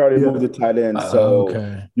time? Yeah, he already moved to tight end. So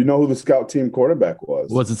okay. You know who the scout team quarterback was?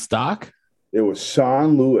 Was it Stock? It was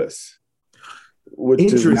Sean Lewis, which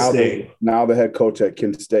Interesting. is now the head coach at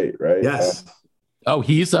Kent State, right? Yes.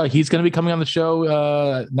 He's going to be coming on the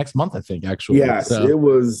show next month, I think, actually. Yes, so. It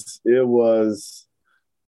was who was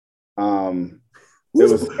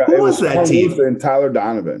that team? And Tyler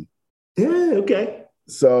Donovan. Yeah, okay.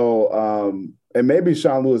 So, and maybe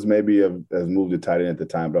Sean Lewis has moved to tight end at the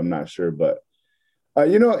time, but I'm not sure. But,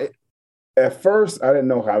 at first I didn't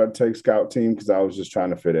know how to take scout team because I was just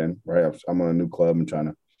trying to fit in, right? I'm on a new club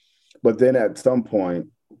and but then at some point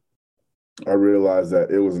I realized that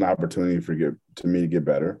it was an opportunity for me to get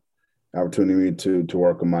better, opportunity to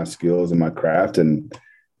work on my skills and my craft. And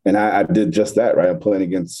I did just that, right? I'm playing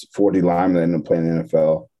against 40 linemen that ended up playing in the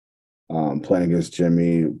NFL, playing against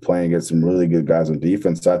Jimmy, playing against some really good guys on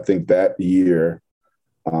defense. So I think that year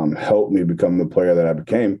helped me become the player that I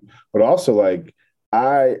became. But also, like,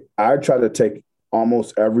 I tried to take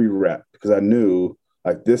almost every rep because I knew,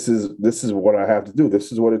 like, this is what I have to do.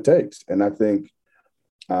 This is what it takes. And I think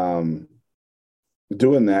doing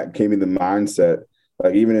that gave me the mindset,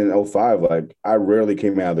 like, even in 2005, like, I rarely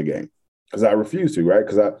came out of the game because I refused to, right?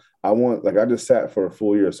 Because I just sat for a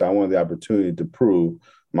full year. So I wanted the opportunity to prove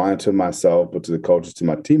to myself, but to the coaches, to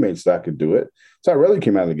my teammates, that I could do it. So I rarely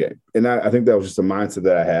came out of the game. And I think that was just a mindset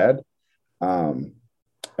that I had.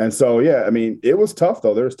 And so, yeah, I mean, it was tough,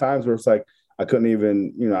 though. There was times where it's like I couldn't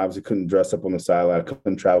even, obviously couldn't dress up on the sideline. I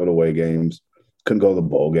couldn't travel to away games. Couldn't go to the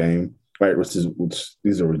bowl game, right? Which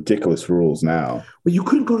these are ridiculous rules now. But you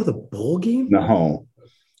couldn't go to the bowl game? No.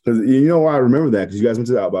 Because you know why I remember that? Because you guys went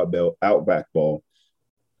to the Outback Bowl,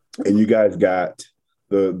 and you guys got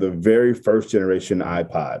the very first generation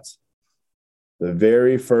iPods. The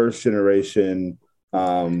very first generation.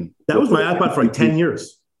 That was my iPod for like 10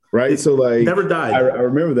 years. Right? So, like, never died. I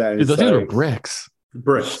remember that. Those things were bricks.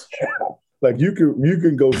 Bricks. Like, you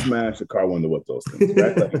can go smash a car window with those things,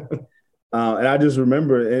 right? Like, and I just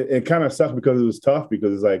remember it kind of sucked because it was tough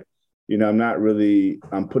because it's like,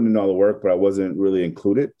 I'm putting in all the work, but I wasn't really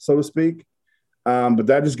included, so to speak. But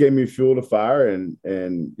that just gave me fuel to fire. And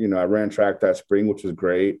I ran track that spring, which was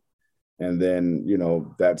great. And then,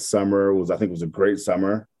 that summer was a great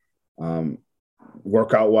summer.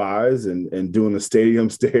 Workout wise and doing the stadium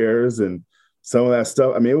stairs and some of that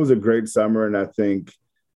stuff. I mean, it was a great summer. And I think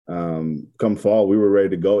come fall, we were ready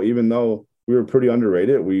to go, even though we were pretty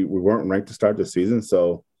underrated. We weren't ranked to start the season.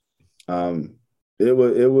 So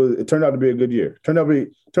it turned out to be a good year. Turned out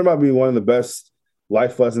to be one of the best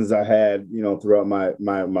life lessons I had, throughout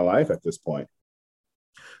my life at this point.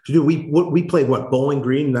 So we played Bowling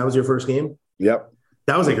Green, and that was your first game? Yep.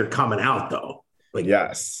 That was like you're coming out though. Like,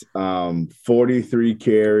 yes. 43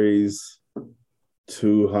 carries,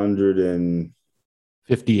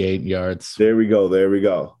 258 yards. There we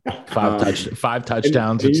go. Five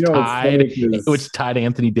touchdowns, which tied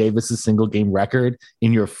Anthony Davis's single game record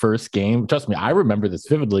in your first game. Trust me, I remember this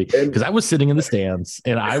vividly because I was sitting in the stands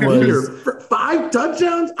and I was 5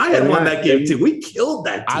 touchdowns. I had won that game too. We killed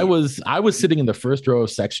that team. I was sitting in the first row of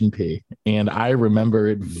Section P, and I remember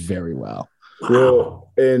it very well. Wow.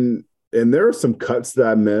 Well, and there are some cuts that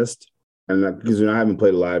I missed, and because I haven't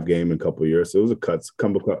played a live game in a couple of years, so it was a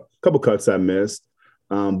couple cuts I missed.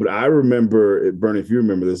 But I remember, Bernie, if you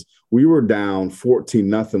remember this, we were down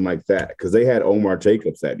 14-0 like that because they had Omar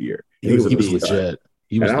Jacobs that year. He was legit.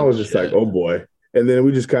 I was just like, oh boy. And then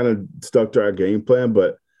we just kind of stuck to our game plan.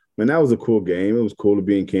 But man, that was a cool game. It was cool to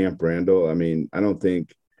be in Camp Randall. I mean, I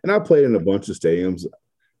played in a bunch of stadiums.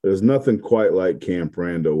 There's nothing quite like Camp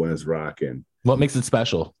Randall when it's rocking. What makes it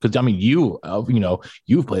special? Because I mean, you've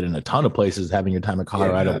played in a ton of places, having your time at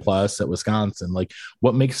Colorado plus at Wisconsin. Like,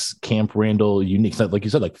 what makes Camp Randall unique? So, like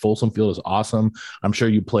you said, like Folsom Field is awesome. I'm sure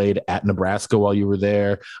you played at Nebraska while you were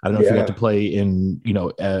there. I don't know if you got to play in,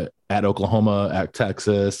 at Oklahoma, at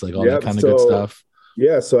Texas, like all that kind of good stuff.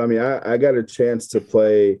 Yeah, so I mean, I got a chance to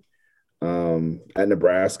play at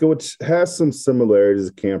Nebraska, which has some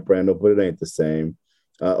similarities to Camp Randall, but it ain't the same.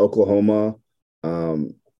 Oklahoma.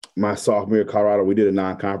 My sophomore year at Colorado, we did a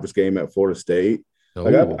non-conference game at Florida State.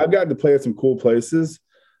 Like, I've gotten to play at some cool places.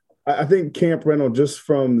 I think Camp Randall, just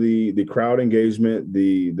from the crowd engagement,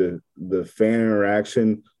 the fan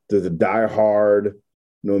interaction, the die hard,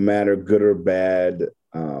 no matter good or bad,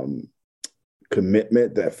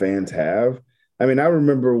 commitment that fans have. I mean, I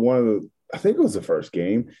remember I think it was the first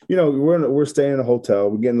game. You know, we're staying in a hotel.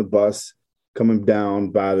 We get in the bus coming down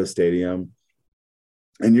by the stadium,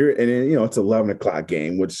 and you know, it's 11 o'clock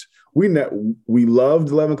game, which we loved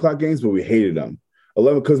 11 o'clock games, but we hated them.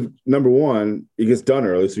 11 because number one, it gets done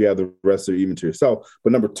early, so you have the rest of the evening to yourself.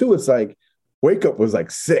 But number two, it's like wake up was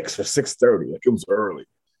like 6 or 6:30, like it was early.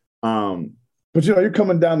 But you know, you're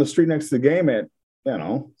coming down the street next to the game at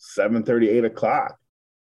 7:30, 8 o'clock,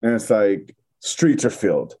 and it's like streets are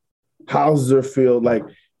filled, houses are filled. Like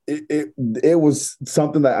it was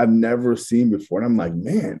something that I've never seen before, and I'm like,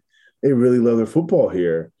 man, they really love their football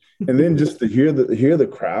here. And then just to hear the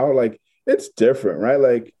crowd, like it's different, right?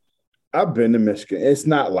 Like I've been to Michigan, it's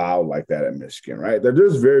not loud like that at Michigan, right?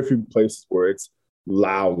 There's very few places where it's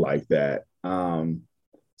loud like that.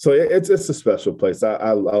 So it's a special place.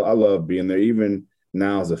 I love being there. Even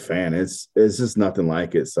now as a fan, it's just nothing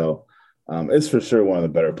like it. So it's for sure one of the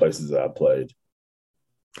better places that I've played.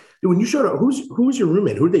 When you showed up, who was your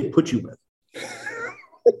roommate? Who did they put you with?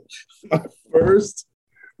 My first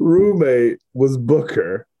roommate was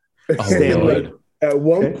Booker. Stanley. At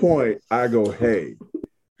one point, I go, hey,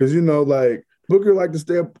 because like Booker like to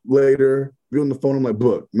stay up later, be on the phone. I'm like,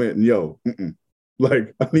 Book, man,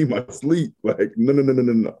 like I need my sleep. Like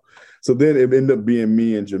no. So then it ended up being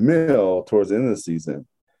me and Jamil towards the end of the season.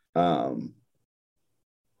 And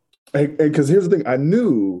because here's the thing, I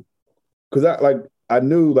knew I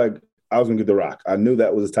was gonna get the rock. I knew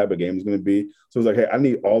that was the type of game it was gonna be. So it was like, hey, I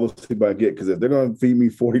need all the sleep I get because if they're gonna feed me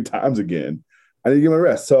 40 times again, I need to get my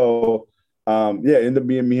rest. So it ended up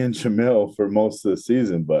being me and Jamil for most of the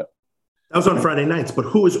season. But that was on Friday nights. But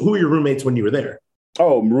who were your roommates when you were there?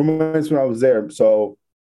 Oh, roommates when I was there. So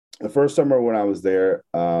the first summer when I was there,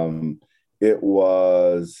 it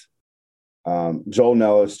was Joel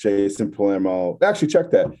Nellis, Jason Palermo. Actually, check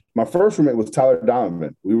that. My first roommate was Tyler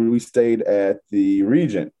Donovan. We stayed at the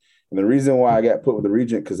Regent. And the reason why I got put with the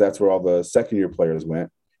Regent, because that's where all the second-year players went,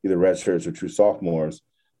 either redshirts or true sophomores.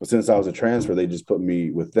 But since I was a transfer, they just put me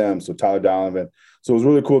with them. So Tyler Donovan. So it was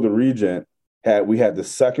really cool. The Regent we had the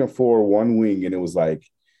second floor, one wing, and it was like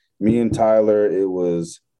me and Tyler. It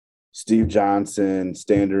was Steve Johnson,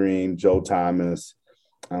 Standerine, Joe Thomas.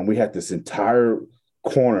 We had this entire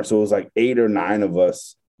corner. So it was like 8 or 9 of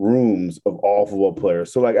us rooms of all football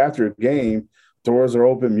players. So like after a game, doors are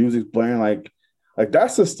open, music's blaring. Like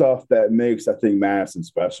that's the stuff that makes, I think, Madison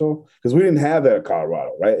special because we didn't have that at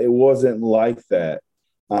Colorado, right? It wasn't like that.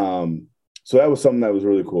 So that was something that was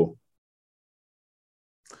really cool.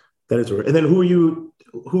 That is weird. And then who were you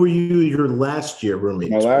your last year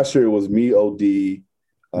roommates? My last year was me, OD,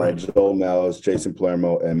 right. Joel Nellis, Jason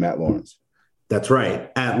Palermo, and Matt Lawrence. That's right.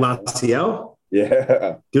 At La Ciel?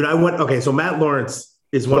 Yeah. Dude, so Matt Lawrence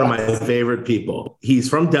is one of my favorite people. He's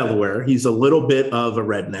from Delaware. He's a little bit of a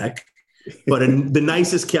redneck, but the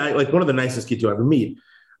nicest kid, like one of the nicest kids you'll ever meet.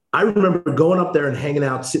 I remember going up there and hanging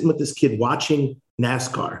out, sitting with this kid watching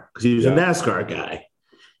NASCAR because he was a NASCAR guy.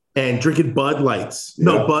 And drinking Bud Lights.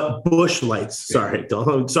 No, but Busch Lights. Sorry.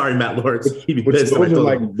 Sorry, Matt Lawrence. He'd be pissed.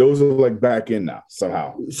 Those are back in now,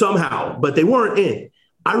 somehow. But they weren't in.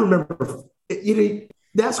 I remember,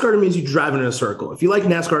 NASCAR to me is you driving in a circle. If you like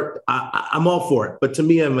NASCAR, I'm all for it. But to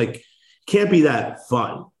me, I'm like, can't be that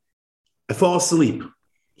fun. I fall asleep.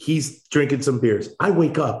 He's drinking some beers. I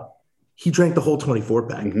wake up. He drank the whole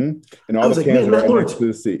 24-pack. Mm-hmm. And all the cans are right next to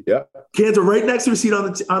the seat. Yeah. Cans are right next to the seat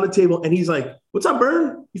on the table. And he's like, what's up,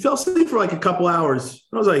 Bern? You fell asleep for like a couple hours.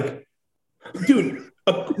 And I was like, dude,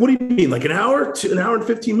 what do you mean? Like an hour and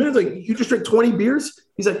 15 minutes? Like you just drank 20 beers?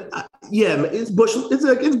 He's like, yeah, it's Busch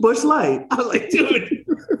Light. I was like, dude,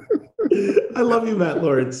 I love you, Matt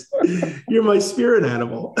Lawrence. You're my spirit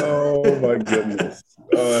animal. Oh my goodness.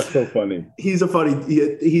 Oh, that's so funny. He's so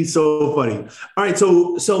funny. All right.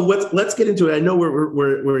 So let's get into it. I know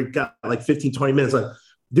we're got like 15, 20 minutes left.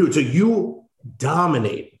 Dude, so you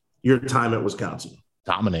dominate your time at Wisconsin.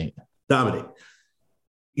 Dominate.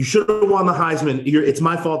 You should have won the Heisman. It's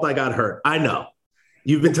my fault I got hurt. I know.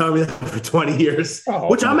 You've been telling me that for 20 years,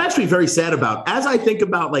 which I'm actually very sad about. As I think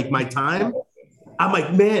about like my time, I'm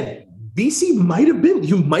like, man, BC you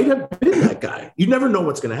might have been that guy. You never know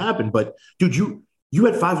what's going to happen. But dude, you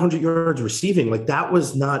had 500 yards receiving. Like that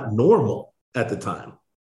was not normal at the time.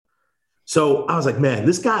 So I was like, man,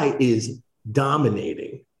 this guy is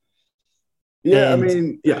dominating. Yeah. At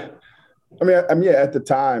the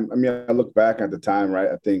time, I look back at the time, right?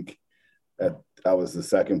 I think I was the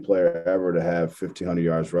second player ever to have 1,500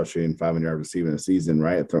 yards rushing and 500 yards receiving in a season,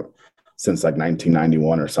 right? Since like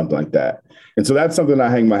 1991 or something like that. And so that's something I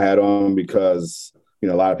hang my hat on because, a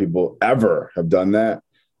lot of people ever have done that.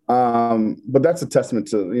 But that's a testament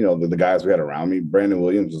to, the guys we had around me. Brandon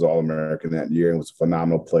Williams was All-American that year and was a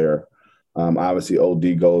phenomenal player. Obviously,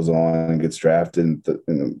 OD goes on and gets drafted in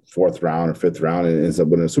the fourth round or fifth round and ends up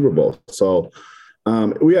winning a Super Bowl. So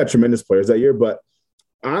we had tremendous players that year. But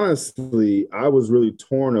honestly, I was really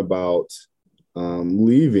torn about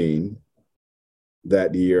leaving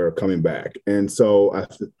that year or coming back. And so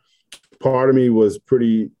part of me was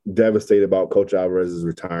pretty devastated about Coach Alvarez's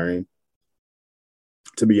retiring.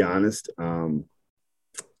 To be honest, I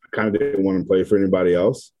kind of didn't want to play for anybody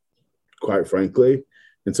else, quite frankly.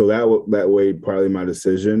 And so that weighed partly my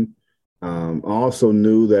decision. I also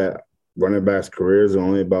knew that running backs' careers are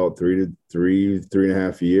only about 3 and a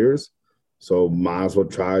half years. So might as well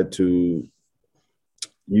try to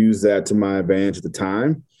use that to my advantage at the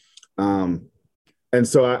time. And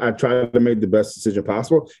so I tried to make the best decision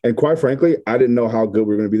possible. And quite frankly, I didn't know how good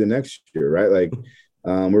we were going to be the next year, right? Like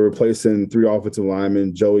we're replacing 3 offensive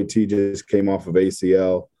linemen. Joey T just came off of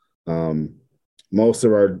ACL. Most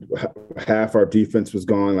of half our defense was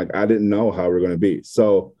gone. Like I didn't know how we were going to be.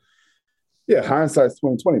 So yeah, hindsight's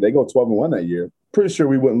 2020. They go 12-1 that year. Pretty sure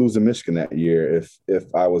we wouldn't lose to Michigan that year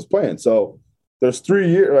if I was playing. So there's 3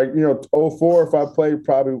 years, 04, if I played,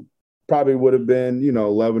 probably would have been,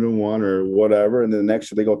 11-1 or whatever. And then the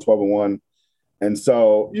next year they go 12-1. And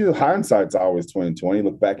so, hindsight's always 2020.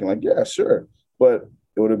 Look back and like, yeah, sure. But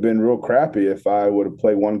it would have been real crappy if I would have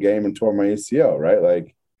played one game and tore my ACL, right?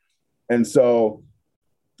 Like, and so,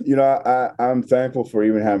 I'm thankful for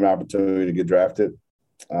even having an opportunity to get drafted.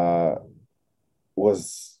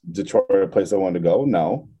 Was Detroit a place I wanted to go?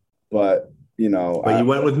 No. But, But you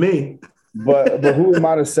went with me. But who am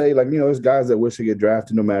I to say, there's guys that wish to get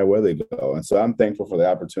drafted no matter where they go. And so I'm thankful for the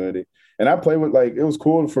opportunity. And I played with, it was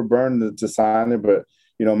cool for Byrne to sign it. But,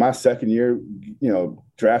 my second year,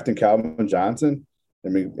 drafting Calvin Johnson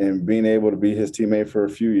and being able to be his teammate for a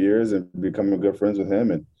few years and becoming good friends with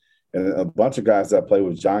him and a bunch of guys that I played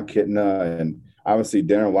with, John Kitna, and obviously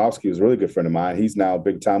Darren Orlovsky was a really good friend of mine. He's now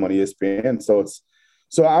big time on ESPN.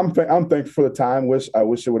 So I'm thankful for the time. I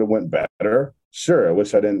wish it would have went better. Sure. I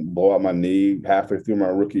wish I didn't blow out my knee halfway through my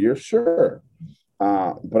rookie year. Sure.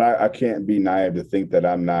 But I can't be naive to think that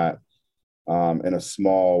I'm not in a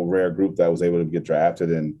small, rare group that was able to get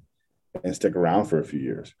drafted and stick around for a few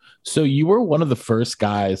years. So you were one of the first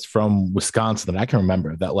guys from Wisconsin that I can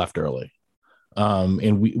remember that left early.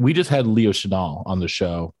 And we just had Leo Chenal on the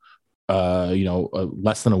show,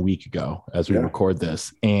 less than a week ago as we record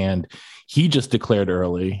this, and he just declared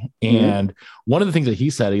early. And one of the things that he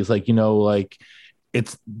said, he's like,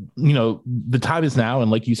 it's, the time is now. And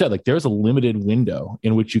like you said, there's a limited window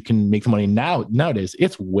in which you can make the money nowadays.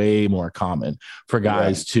 It's way more common for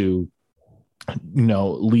guys to,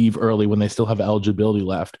 leave early when they still have eligibility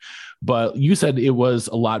left. But you said it was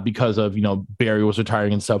a lot because of, Barry was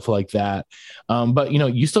retiring and stuff like that. But,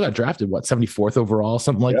 you still got drafted, 74th overall,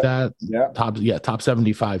 something like that? Yeah. Top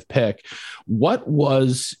 75 pick. What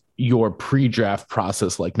was your pre-draft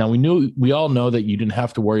process like? Now, we all know that you didn't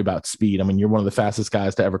have to worry about speed. I mean, you're one of the fastest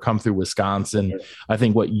guys to ever come through Wisconsin. I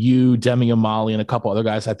think you, Demi Amali, and a couple other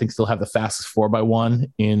guys, I think still have the fastest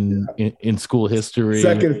 4x1 in school history.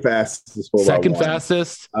 Second fastest 4x1. Second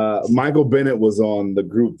fastest. Michael Bennett was on the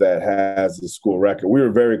group that has the school record. We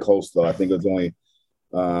were very close though. I think it was only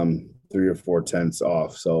 3 or 4 tenths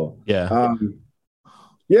off. So I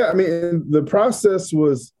mean, the process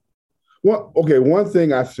was. One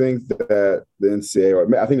thing I think that the NCAA,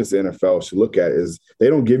 or I think it's the NFL, should look at is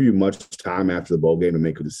they don't give you much time after the bowl game to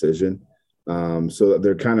make a decision. So that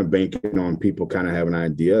they're kind of banking on people kind of have an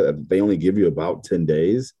idea. They only give you about 10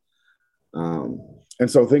 days. And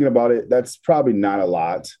so thinking about it, that's probably not a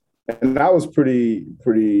lot. And I was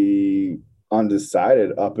pretty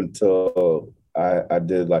undecided up until I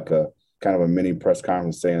did like a kind of a mini press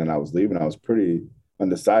conference saying that I was leaving. I was pretty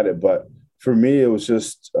undecided, but for me, it was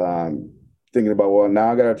just thinking about, well,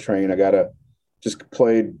 now I got to train. I got to just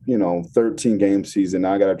play, 13 game season.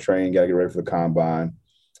 Now I got to train, got to get ready for the combine.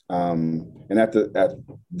 And at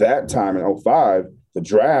that time in 2005, the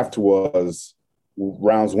draft was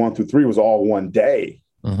rounds 1 through 3 was all one day,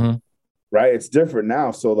 right? It's different now.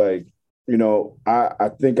 So I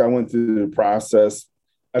think I went through the process.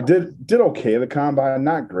 I did okay at the combine,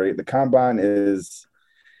 not great. The combine is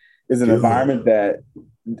an environment that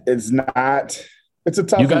it's not. It's a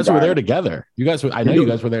tough. You guys were there together. I know you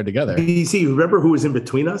guys were there together. BC, remember who was in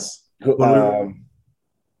between us? It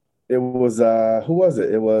was who was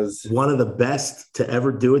it? It was one of the best to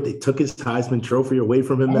ever do it. They took his Heisman Trophy away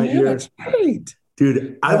from him that year. That's right,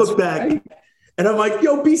 dude. I look back and I'm like,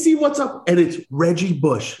 "Yo, BC, what's up?" And it's Reggie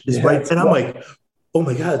Bush is right, and I'm like, oh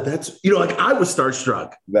my God, that's, like I was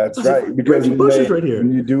starstruck. That's right. Like, because Reggie Bush is right here.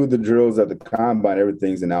 When you do the drills at the combine,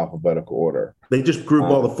 everything's in alphabetical order. They just group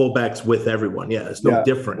all the fullbacks with everyone. Yeah, there's no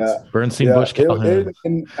difference. Bernstein, Bush, Callahan.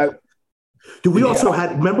 Dude, we also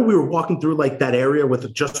had, remember we were walking through like that area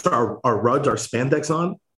with just our RUDs, our spandex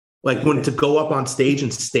on? Like when to go up on stage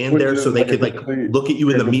and stand there so they could like look at you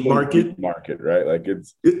in the meat market. Right? Like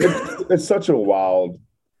it's such a wild,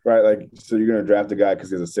 right? Like, so you're going to draft a guy because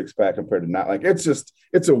he has a six-pack compared to not. Like,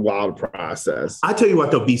 it's a wild process. I tell you what,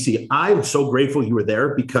 though, BC, I'm so grateful you were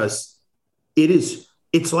there because it's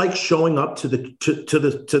like showing up to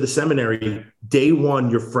the seminary day one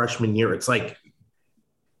your freshman year. It's like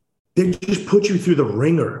they just put you through the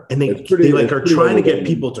ringer and they are trying to get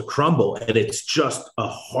people to crumble, and it's just a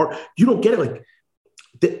hard. You don't get it. Like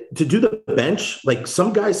to do the bench, like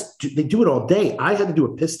some guys they do it all day. I had to do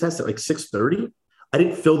a piss test at like 6:30. I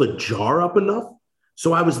didn't fill the jar up enough.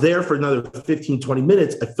 So I was there for another 15, 20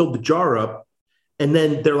 minutes. I filled the jar up. And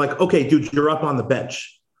then they're like, okay, dude, you're up on the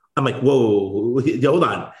bench. I'm like, whoa, hold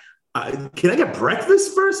on. Can I get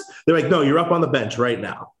breakfast first? They're like, no, you're up on the bench right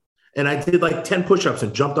now. And I did like 10 push-ups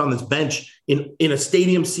and jumped on this bench in a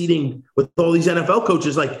stadium seating with all these NFL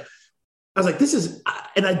coaches. Like, I was like, this is,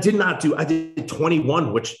 and I did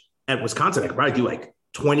 21, which at Wisconsin, I could probably do like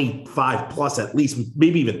 25 plus at least,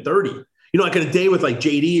 maybe even 30. Like in a day with like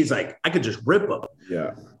JD is like, I could just rip them.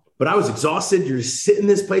 Yeah. But I was exhausted. You're just sitting in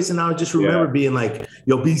this place. And I just remember being like,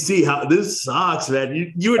 yo, BC, how this sucks,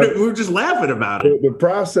 man. We were just laughing about it. The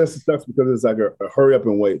process sucks because it's like a hurry up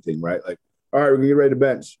and wait thing, right? Like, all right, we're going to get ready to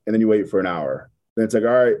bench. And then you wait for an hour. Then it's like, all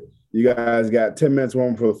right, you guys got 10 minutes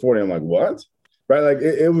warm for the 40. I'm like, what? Right? Like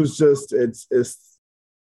it was just,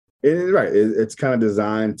 it's kind of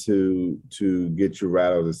designed to get you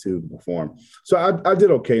rattled to see who can perform. So I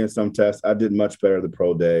did okay in some tests. I did much better the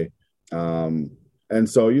pro day. And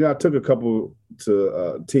so, I took a couple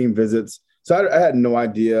to team visits. So I had no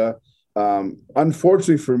idea.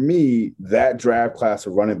 Unfortunately for me, that draft class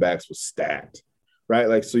of running backs was stacked, right?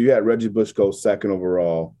 Like, so you had Reggie Bush go second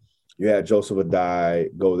overall. You had Joseph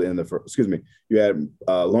Adai go in the first, you had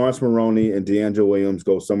Lawrence Maroney and DeAngelo Williams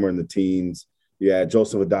go somewhere in the teens. You had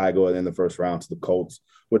Joseph Adai go in the first round to the Colts,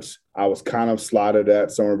 which I was kind of slotted at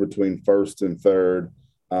somewhere between first and third.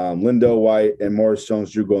 Lindo White and Morris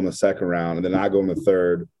Jones-Drew go in the second round, and then I go in the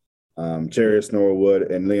third. Jarius Norwood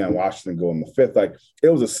and Leon Washington go in the fifth. Like, it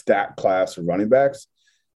was a stacked class of running backs.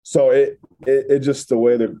 So it just the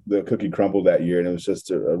way the cookie crumbled that year, and it was just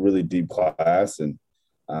a really deep class. And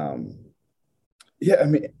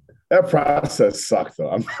that process sucked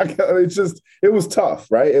though. It was tough,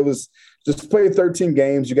 right? It was just play 13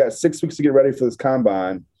 games. You got 6 weeks to get ready for this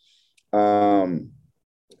combine.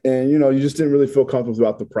 And, you just didn't really feel comfortable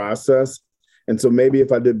throughout the process. And so maybe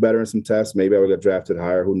if I did better in some tests, maybe I would get drafted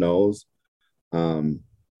higher. Who knows?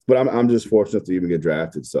 But I'm just fortunate to even get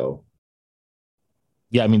drafted. So.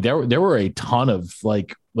 Yeah, I mean, there were a ton of,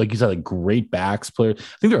 like you said, like great backs players.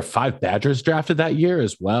 I think there were 5 Badgers drafted that year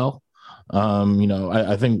as well.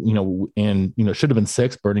 I think, and, should have been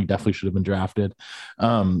 6. Bernie definitely should have been drafted.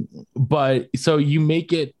 But so you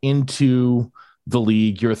make it into the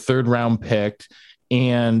league, you're a 3rd round pick.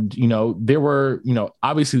 And, there were,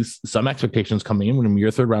 obviously some expectations coming in when you're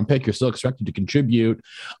a 3rd round pick, you're still expected to contribute,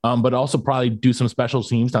 but also probably do some special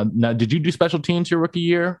teams. Now, did you do special teams your rookie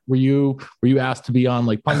year? Were you asked to be on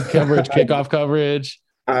like punt coverage, kickoff coverage?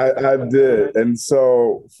 I did. And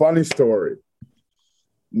so funny story,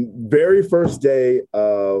 very first day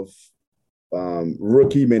of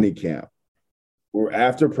rookie mini camp, we're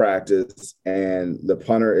after practice and the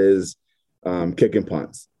punter is kicking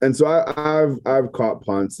punts. And so I've caught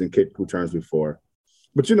punts and kicked returns before.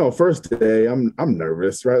 But first day I'm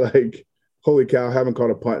nervous, right? Like, holy cow, I haven't caught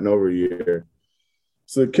a punt in over a year.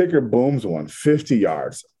 So the kicker booms one 50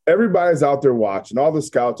 yards. Everybody's out there watching, all the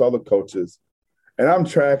scouts, all the coaches. And I'm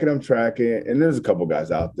tracking, and there's a couple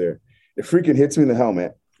guys out there. It freaking hits me in the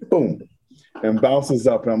helmet, boom, and bounces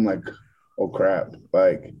up, and I'm like, oh crap.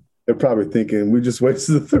 Like, they're probably thinking we just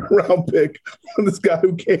wasted the 3rd round pick on this guy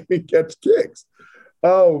who can't even catch kicks.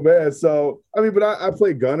 Oh man. So, but I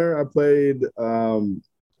played gunner. I played,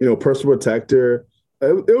 personal protector.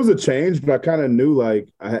 It was a change, but I kind of knew like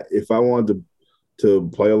if I wanted to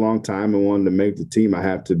play a long time and wanted to make the team, I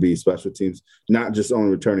have to be special teams, not just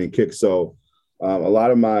only returning kicks. So a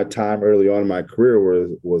lot of my time early on in my career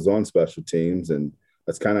was on special teams, and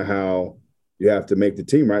that's kind of how you have to make the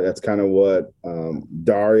team, right? That's kind of what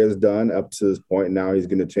Dari has done up to this point. Now he's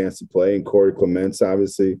getting a chance to play, and Corey Clements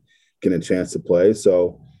obviously getting a chance to play.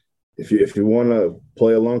 So if you want to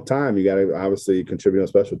play a long time, you got to obviously contribute on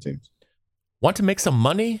special teams. Want to make some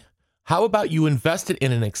money? How about you invested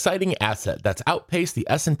in an exciting asset that's outpaced the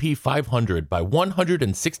S&P 500 by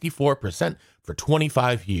 164% for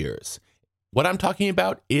 25 years? What I'm talking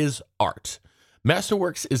about is art.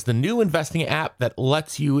 Masterworks is the new investing app that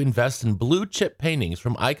lets you invest in blue chip paintings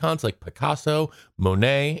from icons like Picasso,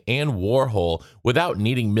 Monet, and Warhol without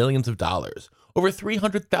needing millions of dollars. Over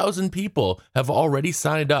 300,000 people have already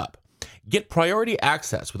signed up. Get priority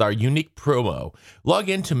access with our unique promo. Log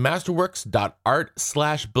into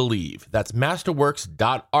masterworks.art/believe. That's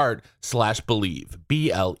masterworks.art/believe.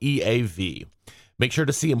 BLEAV. Make sure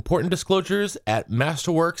to see important disclosures at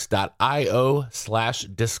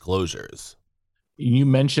masterworks.io/disclosures. You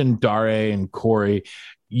mentioned Dare and Corey.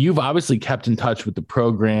 You've obviously kept in touch with the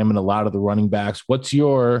program and a lot of the running backs. What's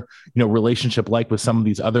your, relationship like with some of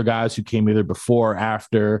these other guys who came either before or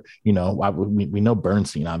after? We know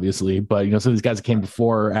Bernstein, obviously, but some of these guys that came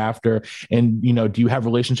before or after. And do you have a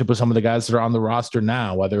relationship with some of the guys that are on the roster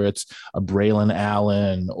now, whether it's a Braylon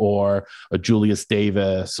Allen or a Julius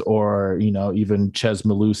Davis or even Ches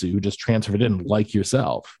Malusi, who just transferred in like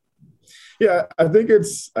yourself? Yeah, I think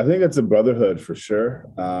it's a brotherhood for sure.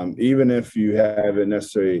 Even if you haven't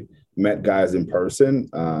necessarily met guys in person,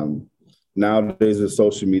 nowadays with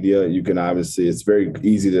social media, you can obviously, it's very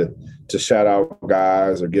easy to shout out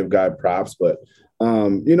guys or give guy props. But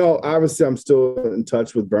obviously I'm still in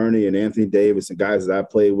touch with Bernie and Anthony Davis and guys that I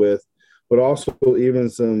played with, but also even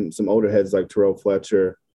some older heads like Terrell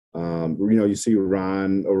Fletcher. You see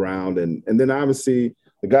Ron around, and then obviously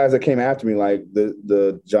the guys that came after me, like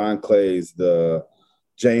the John Clays, the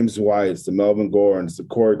James Whites, the Melvin Gordons, the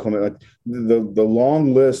Corey Clement, like the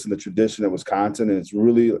long list and the tradition of Wisconsin, and it's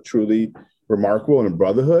really, truly remarkable and a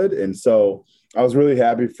brotherhood. And so I was really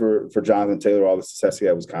happy for Jonathan Taylor, all the success he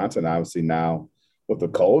had at Wisconsin, obviously now with the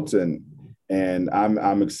Colts. And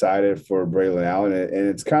I'm excited for Braylon Allen. And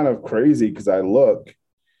it's kind of crazy because I look,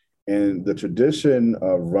 and the tradition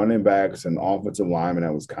of running backs and offensive linemen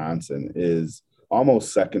at Wisconsin is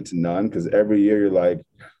almost second to none, because every year you're like,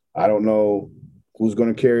 I don't know who's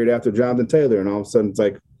going to carry it after Jonathan Taylor. And all of a sudden it's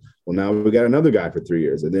like, well, now we got another guy for 3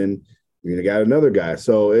 years. And then we got another guy.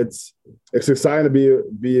 So it's exciting to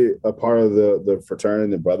be a part of the fraternity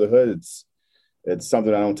and the brotherhood. It's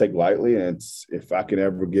something I don't take lightly. And it's, if I can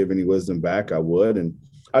ever give any wisdom back, I would. And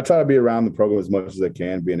I try to be around the program as much as I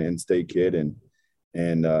can, being an in-state kid and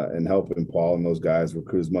helping Paul and those guys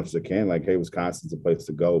recruit as much as I can. Like, hey, Wisconsin's a place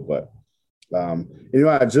to go. But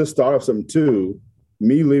I just thought of something too.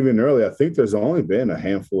 Me leaving early, I think there's only been a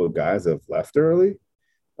handful of guys that have left early.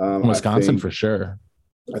 Wisconsin, for sure.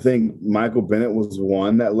 I think Michael Bennett was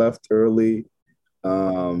one that left early.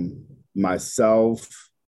 Myself.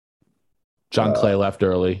 John Clay left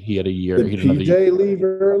early. He had a year. Did PJ leave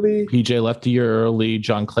early? PJ left a year early.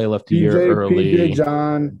 John Clay left a year early. PJ,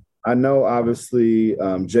 John. I know, obviously,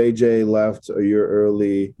 JJ left a year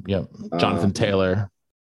early. Yep. Jonathan Taylor.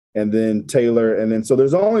 And then Taylor. And then, so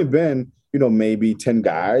there's only been, maybe 10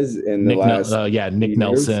 guys in the last Nick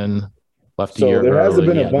Nelson left a so year there early. hasn't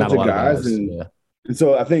been a bunch of guys. And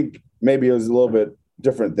so I think maybe it was a little bit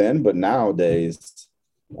different then, but nowadays,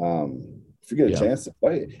 if you get a chance to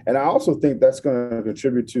play. And I also think that's going to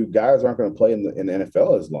contribute to guys aren't going to play in the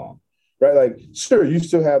NFL as long, right? Like, sure, you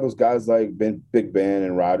still have those guys like Big Ben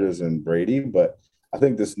and Rodgers and Brady, but I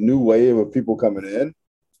think this new wave of people coming in,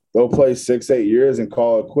 they'll play 6-8 years and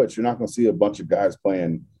call it quits. You're not going to see a bunch of guys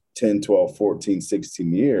playing 10, 12, 14,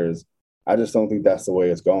 16 years. I just don't think that's the way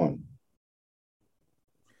it's going.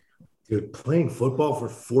 Dude, playing football for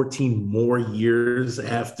 14 more years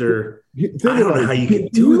after, I don't know how you can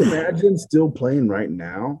do that. Imagine still playing right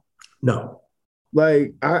now? No.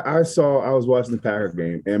 Like, I was watching the Packer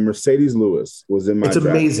game, and Mercedes Lewis was in my It's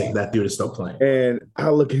amazing that dude is still playing. And I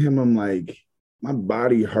look at him, I'm like, my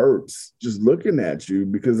body hurts just looking at you,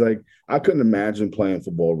 because, like, I couldn't imagine playing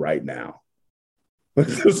football right now.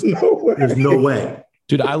 There's no way. There's no way.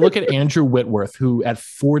 Dude, I look at Andrew Whitworth, who at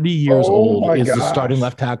 40 years old is the starting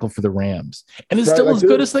left tackle for the Rams, and is still as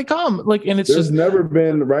good as they come. Like, and there's never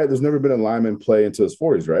been a lineman play into his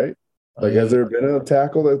 40s, right? Like, has there been a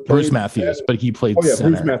tackle that played? Bruce Matthews, but he played center.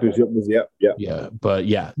 Bruce Matthews, but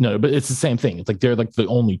it's the same thing. It's like they're like the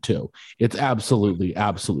only two. It's absolutely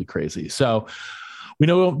crazy. So we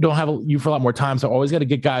know we don't have you for a lot more time, so I always got to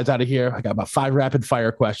get guys out of here. I got about 5 rapid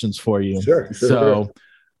fire questions for you. Sure.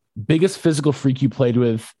 Biggest physical freak you played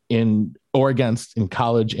with in or against in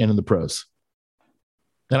college and in the pros?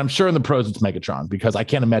 And I'm sure in the pros it's Megatron, because I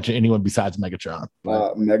can't imagine anyone besides Megatron.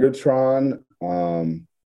 Megatron,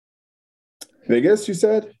 biggest, you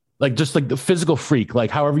said? Like, just like the physical freak,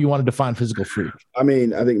 like however you want to define physical freak. I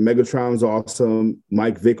mean, I think Megatron was awesome.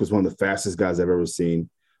 Mike Vick was one of the fastest guys I've ever seen.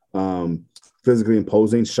 physically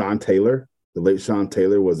imposing. Sean Taylor, the late Sean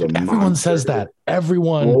Taylor, was a Everyone monster. says that.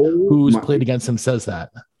 Everyone who's played against him says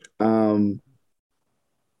that. One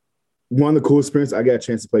of the cool experiences, I got a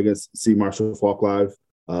chance to play against C. Marshall Faulk live,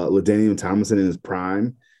 LaDainian Tomlinson in his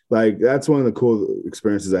prime. Like, that's one of the cool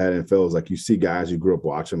experiences I had in Phil. Is like, you see guys you grew up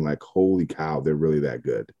watching, like, holy cow, they're really that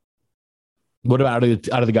good. What about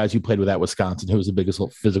out of the guys you played with at Wisconsin? Who was the biggest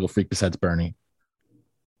physical freak besides Bernie?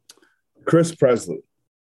 Chris Presley.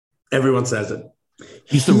 Everyone says it.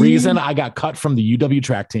 He's the reason I got cut from the UW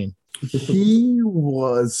track team. He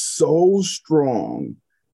was so strong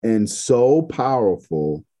and so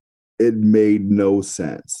powerful, it made no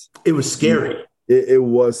sense. It was scary. It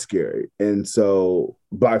was scary. And so,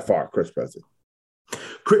 by far, Chris Presley.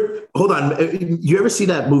 Hold on. You ever see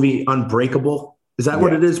that movie Unbreakable? Is that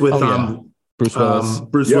what it is with Bruce Willis?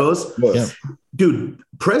 Bruce Willis? Yeah. Dude,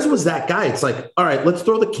 Prez was that guy. It's like, all right, let's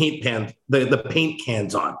throw the paint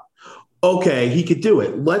cans on. Okay, he could do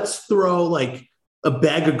it. Let's throw like a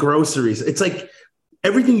bag of groceries. It's like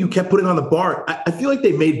everything you kept putting on the bar. I feel like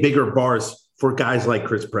they made bigger bars for guys like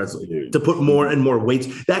Chris Presley to put more and more weights.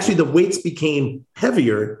 Actually, the weights became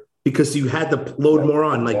heavier because you had to load more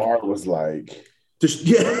on. Like, bar was like, just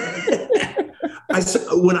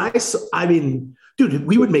I mean, dude,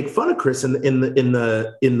 we would make fun of Chris in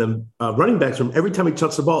the running backs room. Every time he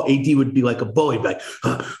touched the ball, AD would be like a bully, like,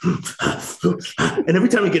 and every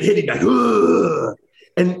time he get hit, he'd be like, ugh.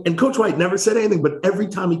 And Coach White never said anything, but every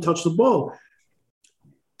time he touched the ball,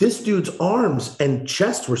 this dude's arms and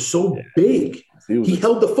chest were so big. He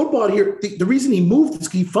held the football here. The reason he moved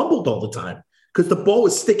is he fumbled all the time because the ball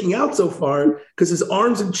was sticking out so far because his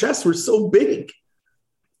arms and chest were so big.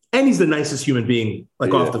 And he's the nicest human being,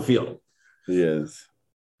 off the field. He is.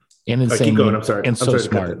 And insane. Keep going. I'm sorry. And so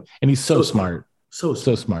smart. And he's so smart. So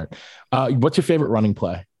smart. What's your favorite running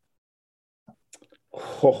play?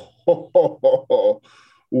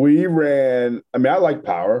 We ran. I mean, I like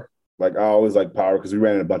power. Like, I always like power because we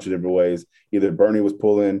ran in a bunch of different ways. Either Bernie was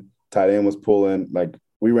pulling, tight end was pulling. Like,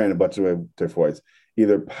 we ran a bunch of different ways.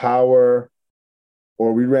 Either power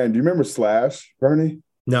or we ran. Do you remember slash, Bernie?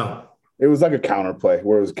 No. It was like a counter play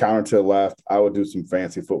where it was counter to the left. I would do some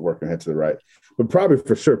fancy footwork and head to the right. But probably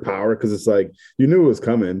for sure power because it's like you knew it was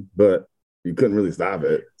coming, but you couldn't really stop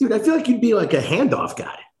it. Dude, I feel like you'd be like a handoff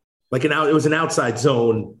guy. Like it was an outside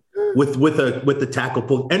zone with the tackle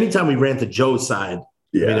pull. Anytime we ran to Joe's side,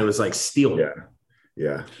 I mean, it was like stealing.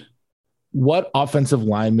 Yeah. What offensive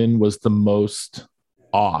lineman was the most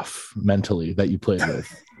off mentally that you played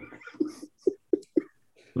with?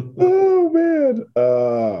 Oh, man.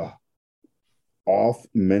 Off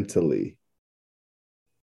mentally.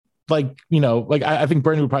 Like, I think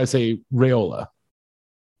Bernie would probably say Raiola.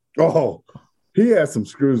 Oh, he had some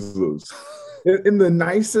screws loose in the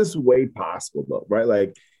nicest way possible, though, right?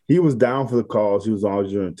 Like, he was down for the cause. He was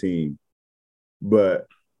always on the team. But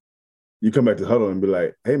you come back to the huddle and be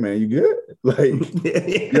like, hey, man, you good? Like,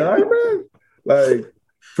 you all right, man? Like,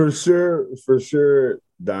 for sure,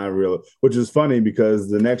 Don Raiola, which is funny because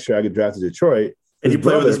the next year I get drafted to Detroit. And you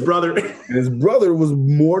play with his brother. And his brother was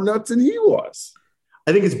more nuts than he was.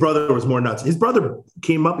 I think his brother was more nuts. His brother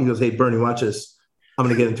came up and he goes, hey, Bernie, watch this. I'm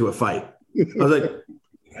going to get into a fight. I was like,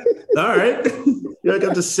 all right. You're like,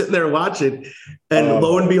 I'm just sitting there watching. And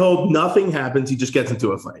lo and behold, nothing happens. He just gets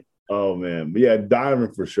into a fight. Oh, man. But yeah,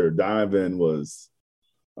 Donovan for sure. Donovan was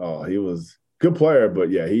he was a good player.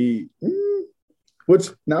 But, yeah, which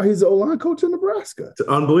now he's the O-line coach in Nebraska. It's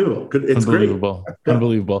unbelievable. It's unbelievable. Great.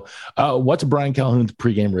 Unbelievable. What's Brian Calhoun's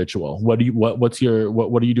pregame ritual? What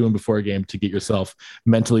are you doing before a game to get yourself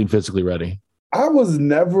mentally and physically ready? I was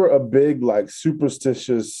never a big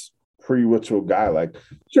superstitious pre-ritual guy. Like,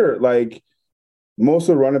 sure, like most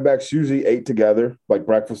of the running backs usually ate together, like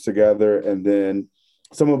breakfast together, and then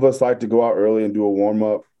some of us like to go out early and do a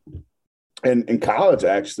warm-up. And in college,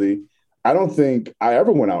 actually, I don't think I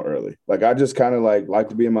ever went out early. Like, I just kind of like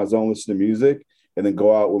to be in my zone, listen to music, and then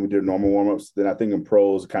go out when we did normal warm-ups. Then I think in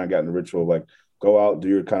pros, kind of got in the ritual of like go out, do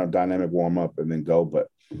your kind of dynamic warm-up, and then go. But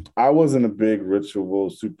I wasn't a big ritual,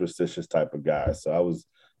 superstitious type of guy. So I was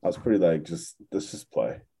pretty like, let's just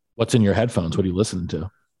play. What's in your headphones? What are you listening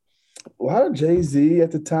to? A lot of Jay-Z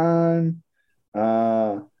at the time.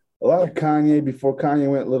 A lot of Kanye before Kanye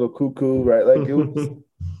went a little cuckoo, right? Like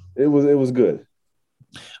it was good.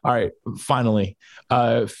 All right. Finally,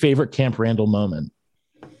 favorite Camp Randall moment.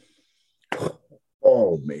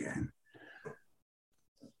 Oh man.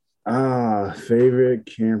 Favorite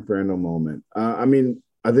Camp Randall moment. I mean,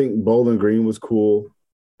 I think Bowling Green was cool.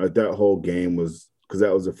 Like that whole game was because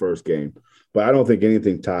that was the first game. But I don't think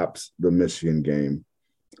anything tops the Michigan game.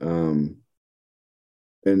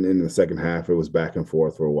 And in the second half, it was back and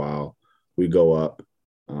forth for a while. we go up.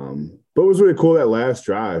 But it was really cool that last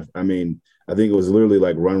drive. I mean, I think it was literally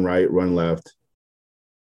like run right, run left,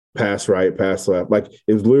 pass right, pass left. Like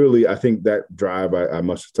it was literally, I think that drive, I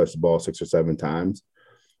must have touched the ball 6 or 7 times.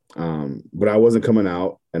 But I wasn't coming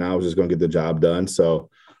out, and I was just going to get the job done. So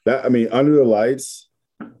that, I mean, under the lights,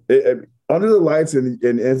 and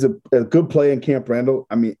it's a good play in Camp Randall.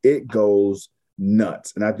 I mean, it goes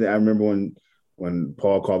nuts. And I remember when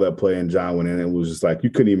Paul called that play and John went in, it was just like you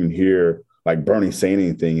couldn't even hear like Bernie saying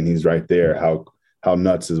anything, and he's right there. How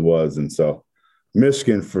nuts it was. And so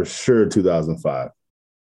Michigan for sure, 2005.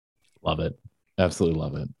 Love it. Absolutely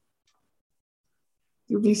love it.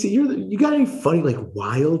 BC, you got any funny, like,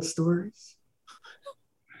 wild stories?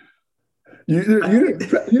 You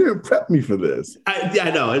didn't prep me for this. I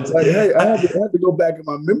know. It's like, hey, I had to go back in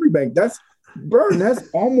my memory bank. That's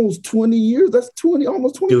almost 20 years. That's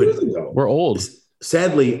almost 20 years ago. We're old.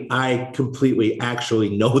 Sadly, I completely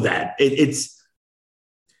actually know that.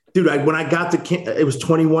 When I got to it was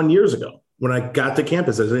 21 years ago when I got to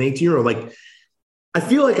campus as an 18-year-old. Like, I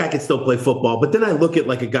feel like I could still play football, but then I look at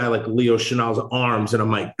like a guy like Leo Chenal's arms, and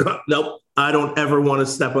I'm like, nope, I don't ever want to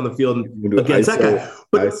step on the field against that guy.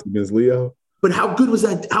 But against Leo. But how good was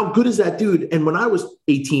that? How good is that dude? And when I was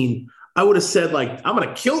 18, I would have said, like, I'm going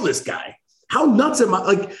to kill this guy. How nuts am I?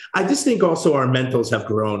 Like, I just think also our mentals have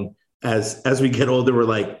grown as we get older. We're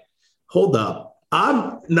like, hold up.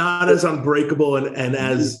 I'm not as unbreakable and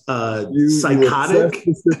as psychotic. You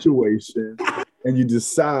assess the situation and you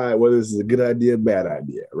decide whether this is a good idea or bad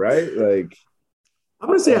idea, right? Like, I'm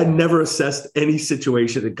going to say I never assessed any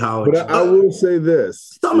situation in college. But I will say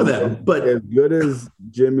this. Some of them. But as good as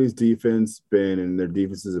Jimmy's defense been, and their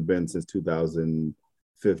defenses have been since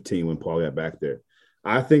 2015 when Paul got back there,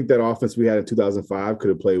 I think that offense we had in 2005 could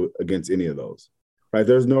have played against any of those. Right?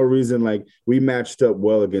 There's no reason, like, we matched up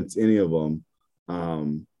well against any of them.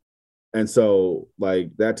 And so, like,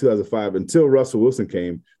 that 2005, until Russell Wilson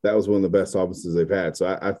came, that was one of the best offenses they've had.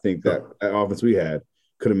 So I think that offense we had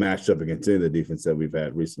could have matched up against any of the defense that we've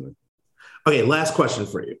had recently. Okay, last question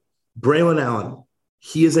for you. Braylon Allen,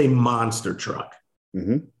 he is a monster truck.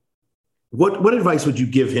 Mm-hmm. What advice would you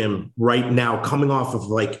give him right now, coming off of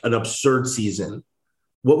like an absurd season?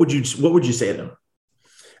 What would you say to him?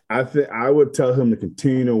 I think I would tell him to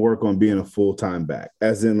continue to work on being a full-time back,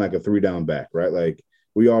 as in like a 3-down back, right? Like,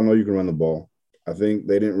 we all know you can run the ball. I think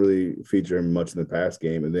they didn't really feature him much in the past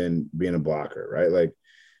game, and then being a blocker, right? Like,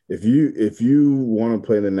 if you want to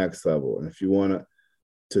play the next level, and if you want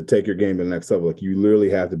to take your game to the next level, like, you literally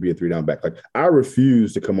have to be a 3-down back. Like, I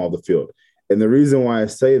refuse to come off the field. And the reason why I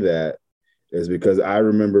say that is because I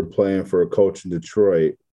remember playing for a coach in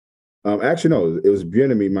Detroit. Actually, no, it was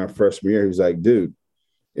Bieniemy my freshman year. He was like, dude,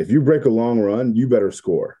 if you break a long run, you better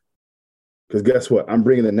score. Because guess what? I'm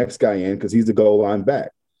bringing the next guy in because he's the goal line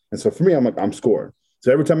back. And so for me, I'm like, I'm scoring.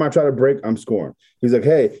 So every time I try to break, I'm scoring. He's like,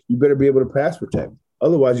 hey, you better be able to pass protect.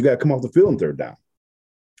 Otherwise, you got to come off the field on 3rd down.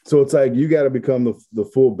 So it's like you got to become the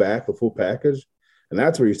full back, the full package. And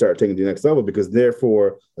that's where you start taking to the next level, because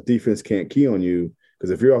therefore a defense can't key on you, because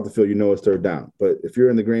if you're off the field, you know it's 3rd down. But if you're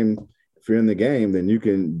in the game, then you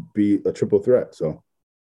can be a triple threat. So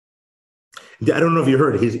I don't know if you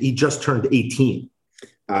heard, he just turned 18.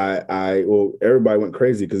 Well, everybody went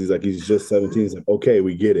crazy because he's just 17. He's like, okay,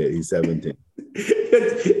 we get it. He's 17.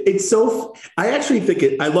 It's so, I actually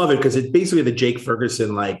think I love it because it's basically the Jake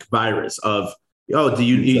Ferguson like virus of,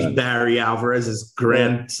 he's Barry Alvarez's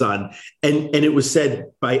grandson. And it was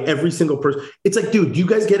said by every single person. It's like, dude, do you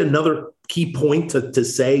guys get another key point to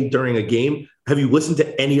say during a game? Have you listened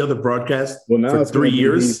to any other broadcast for 3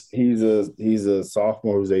 years? He's a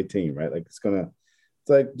sophomore who's 18, right? Like, it's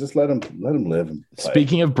like, just let him live.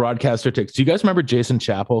 Speaking of broadcaster ticks, do you guys remember Jason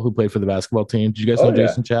Chappell, who played for the basketball team? Did you guys know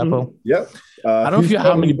Jason Chappell? Mm-hmm. Yep. I don't know if you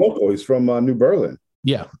how many. He's from New Berlin.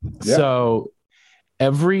 Yeah. So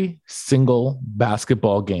every single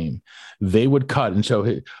basketball game, they would cut and show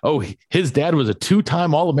his dad was a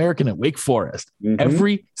 2-time All-American at Wake Forest. Mm-hmm.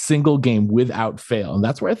 Every single game without fail. And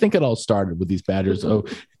that's where I think it all started with these Badgers.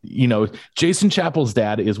 Jason Chappell's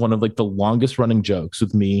dad is one of like the longest running jokes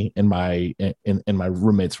with me and my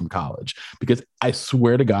roommates from college, because I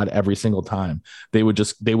swear to God, every single time they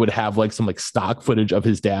would have like some like stock footage of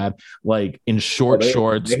his dad, like in shorts.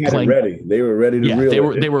 They playing. They were ready to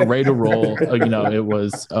they were ready to roll. It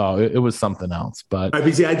was something else. But all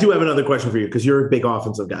right, BC, I do have another question for you, because you're a big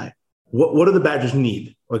offensive guy. What do the Badgers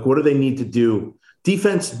need? Like, what do they need to do?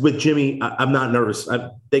 Defense with Jimmy, I'm not nervous.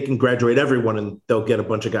 They can graduate everyone and they'll get a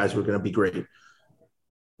bunch of guys who are going to be great.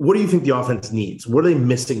 What do you think the offense needs? What are they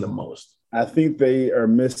missing the most? I think they are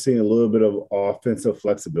missing a little bit of offensive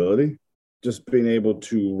flexibility. just being able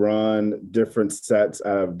to run different sets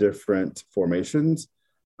out of different formations.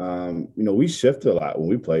 We shifted a lot when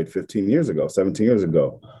we played 15 years ago, 17 years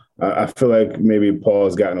ago. I feel like maybe Paul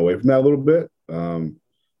has gotten away from that a little bit.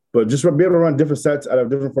 But just be able to run different sets out of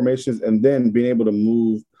different formations and then being able to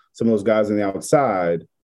move some of those guys on the outside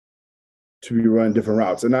to be running different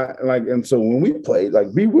routes. And so when we played,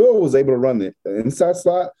 like B. Will was able to run the inside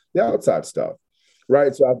slot, the outside stuff,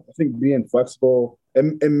 right? So I think being flexible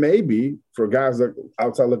and maybe for guys that are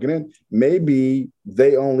outside looking in, maybe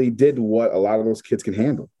they only did what a lot of those kids can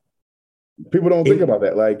handle. People don't think about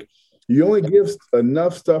that. Like, you only give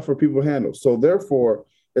enough stuff for people to handle. So therefore,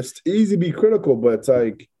 it's easy to be critical, but it's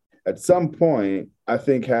like at some point, I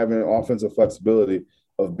think having offensive flexibility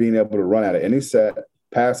of being able to run out of any set,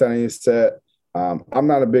 pass out of any set. I'm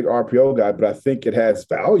not a big RPO guy, but I think it has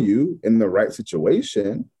value in the right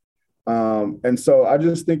situation. And so I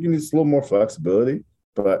just think you need a little more flexibility.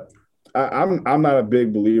 But I'm not a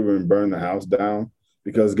big believer in burn the house down,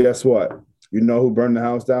 because guess what? You know who burned the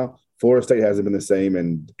house down? Florida State hasn't been the same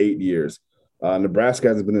in 8 years. Nebraska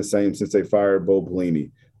hasn't been the same since they fired Bo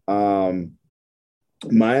Pelini.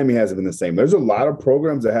 Miami hasn't been the same. There's a lot of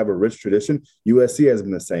programs that have a rich tradition. USC hasn't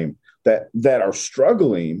been the same, that are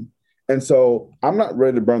struggling. And so I'm not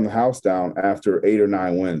ready to burn the house down after 8 or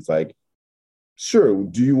 9 wins. Like, sure,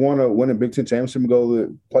 do you want to win a Big Ten championship and go to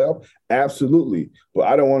the playoff? Absolutely. But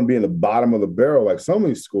I don't want to be in the bottom of the barrel like some of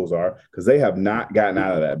these schools are, because they have not gotten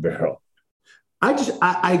out of that barrel.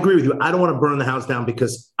 I agree with you. I don't want to burn the house down,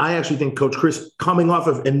 because I actually think Coach Chryst, coming off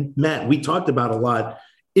of, and Matt, we talked about a lot,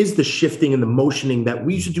 is the shifting and the motioning that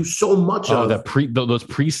we used to do so much of. Those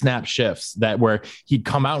pre-snap shifts that where he'd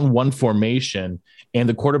come out in one formation and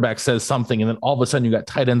the quarterback says something, and then all of a sudden you got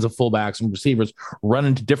tight ends and fullbacks and receivers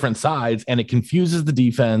running to different sides, and it confuses the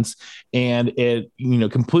defense, and it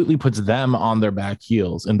completely puts them on their back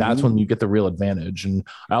heels, and that's when you get the real advantage. And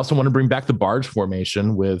I also want to bring back the barge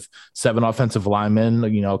formation with 7 offensive linemen,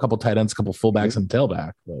 a couple tight ends, a couple fullbacks, and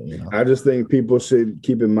tailback. But, I just think people should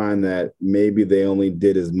keep in mind that maybe they only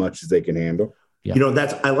did as much as they can handle. Yeah.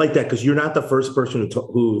 I like that, because you're not the first person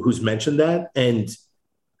who's mentioned that. And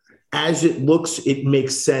as it looks, it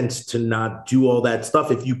makes sense to not do all that stuff.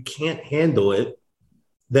 If you can't handle it,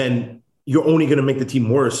 then you're only going to make the team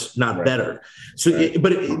worse, not better. So,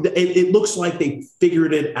 but it looks like they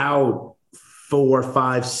figured it out 4,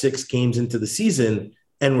 5, 6 games into the season,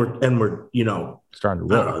 and we're starting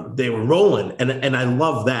to roll. They were rolling, and I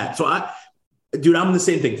love that. So I'm the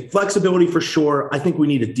same thing. Flexibility for sure. I think we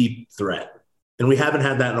need a deep threat, and we haven't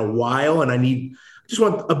had that in a while. And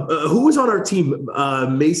who was on our team?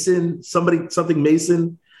 Mason, something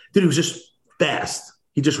Mason. Dude, he was just fast.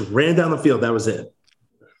 He just ran down the field. That was it.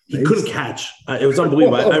 He couldn't catch. It was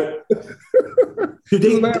unbelievable.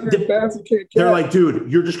 They're like, dude,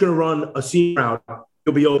 you're just going to run a seam route.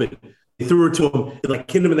 He'll be open. They threw it to him. They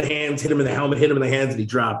hit him in the hands, hit him in the helmet, hit him in the hands, and he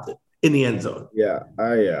dropped it in the end zone. Yeah.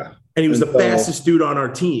 And he was the fastest dude on our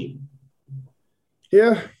team.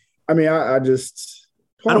 Yeah. I mean, I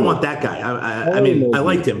don't want that guy. I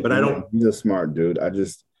liked him, but I don't. He's a smart dude. I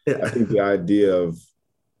think the idea of,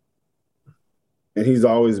 and he's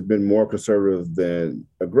always been more conservative than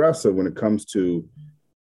aggressive when it comes to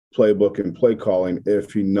playbook and play calling,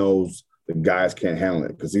 if he knows the guys can't handle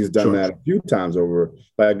it, because he's done that a few times over.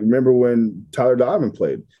 Like, remember when Tyler Donovan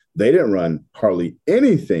played? They didn't run hardly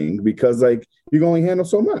anything because you can only handle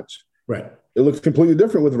so much. Right. It looks completely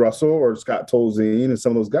different with Russell or Scott Tolzien and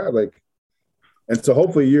some of those guys. And so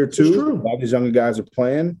hopefully year 2, a lot of these younger guys are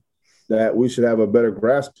playing, that we should have a better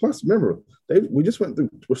grasp. Plus, remember,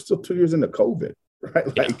 we're still 2 years into COVID,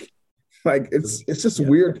 right? It's just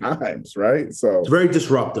weird times, right? So it's very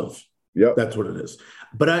disruptive. Yep. That's what it is.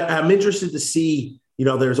 But I'm interested to see,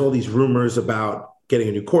 there's all these rumors about getting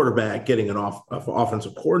a new quarterback, getting an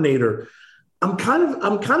offensive coordinator. I'm kind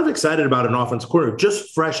of excited about an offensive coordinator,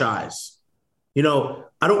 just fresh eyes. I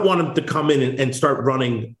don't want him to come in and start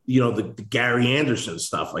running, the Gary Anderson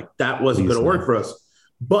stuff. Like, that wasn't going to work for us.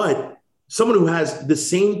 But someone who has the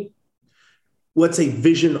same, let's say,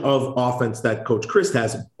 vision of offense that Coach Chryst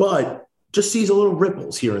has, but just sees a little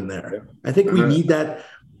ripples here and there. Yeah. I think we need that.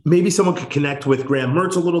 Maybe someone could connect with Graham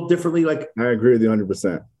Mertz a little differently. I agree with you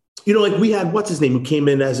 100%. We had, what's his name, who came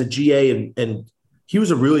in as a GA, and he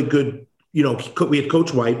was a really good, we had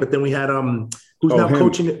Coach White, but then we had who's now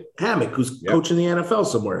coaching Hammock, who's coaching the NFL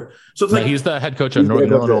somewhere. So it's he's the head coach of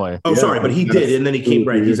Northern Illinois. Oh, sorry, but he did, and then he came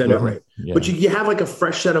right. He's right. Yeah. But you have a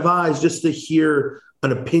fresh set of eyes just to hear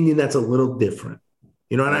an opinion that's a little different.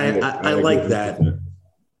 And I like that.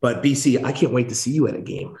 But BC, I can't wait to see you at a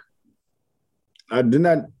game. I did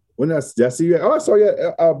not. When did I see you? Oh, I saw you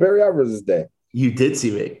at Barry Alvarez's day. You did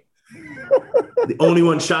see me. The only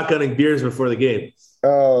one shotgunning beers before the game.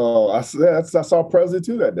 Oh, I saw Presley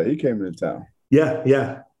too that day. He came into town. Yeah.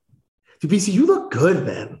 Dude, BC, you look good,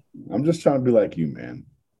 man. I'm just trying to be like you, man.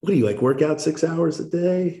 What do you like? Work out 6 hours a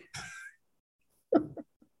day?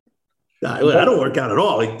 I don't work out at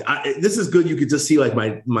all. Like this is good. You could just see like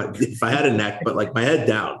my if I had a neck, but like my head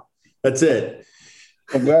down. That's it.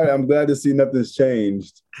 I'm glad to see nothing's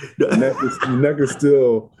changed. Neck is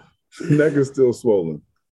still swollen.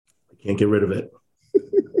 I can't get rid of it.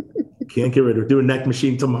 Can't get rid of it. Do a neck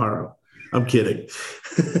machine tomorrow. I'm kidding.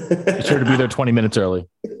 Be sure to be there 20 minutes early.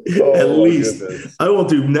 At least. I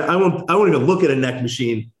won't even look at a neck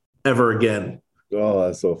machine ever again. Oh,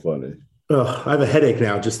 that's so funny. Oh, I have a headache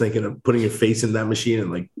now just thinking of putting your face in that machine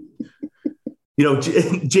and like,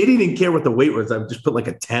 JD didn't care what the weight was. I would just put like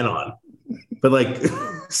a 10 on. But like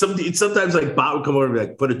sometimes like Bob would come over and be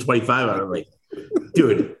like, put a 25 on. I'm like,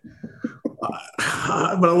 dude,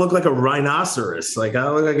 I'm gonna look like a rhinoceros. Like I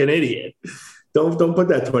look like an idiot. Don't put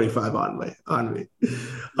that 25 on me.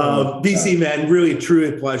 BC, man, really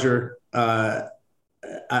truly a pleasure.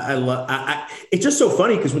 I love. It's just so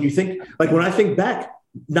funny because when you think, like when I think back,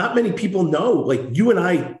 not many people know. Like you and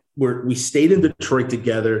I we stayed in Detroit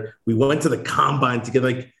together. We went to the combine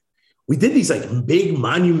together. Like we did these like big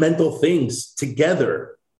monumental things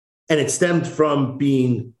together, and it stemmed from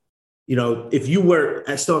being, if you were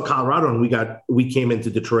still in Colorado and we came into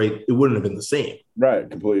Detroit, it wouldn't have been the same. Right,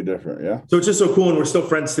 completely different. Yeah. So it's just so cool, and we're still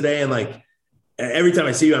friends today, and like. Every time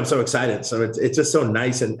I see you, I'm so excited. So it's just so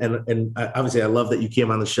nice. And obviously I love that you came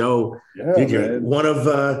on the show. Yeah, dude, you're one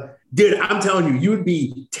of, dude, I'm telling you, you would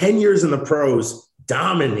be 10 years in the pros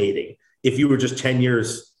dominating if you were just 10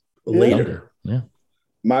 years later. Yeah.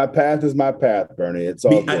 My path is my path, Bernie. It's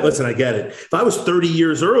all listen, I get it. If I was 30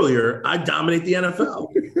 years earlier, I'd dominate the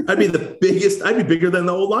NFL. I'd be the biggest. I'd be bigger than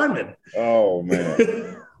the old lineman. Oh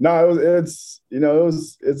man. No, it's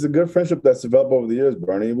a good friendship that's developed over the years,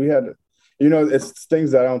 Bernie. We had, it's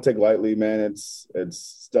things that I don't take lightly, man. It's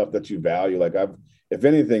stuff that you value. Like if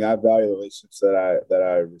anything, I value the relationships that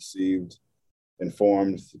I received and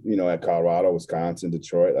formed, at Colorado, Wisconsin,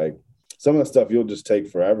 Detroit. Like some of the stuff you'll just take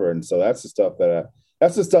forever. And so that's the stuff that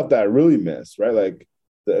I really miss, right? Like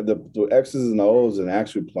the X's and O's and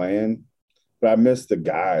actually playing. But I miss the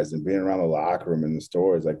guys and being around the locker room and the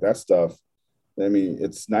stores. Like that stuff. I mean,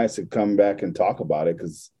 it's nice to come back and talk about it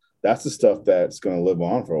because that's the stuff that's going to live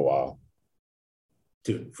on for a while.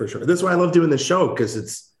 Dude, for sure. That's why I love doing this show because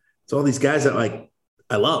it's all these guys that like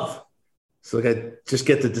I love. So like I just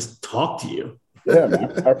get to just talk to you. Yeah,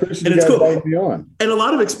 man. I appreciate you guys letting me on. And a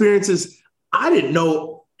lot of experiences I didn't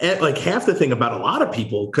know like half the thing about a lot of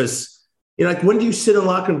people because like when do you sit in the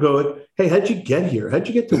locker and go, hey, how'd you get here? How'd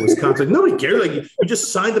you get to Wisconsin? Like, nobody cared. Like you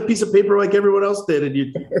just signed a piece of paper like everyone else did, and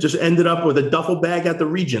you just ended up with a duffel bag at the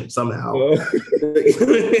Regent somehow.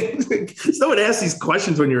 Someone asks these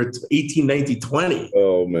questions when you're 18, 19, 20.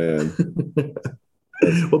 Oh, man.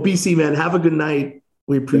 Well, BC, man, have a good night.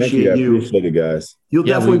 We appreciate you. I appreciate it, guys. You'll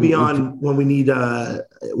definitely be on when we need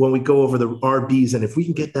when we go over the RBs, and if we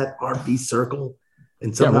can get that RB circle.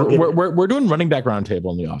 And somehow we're doing running back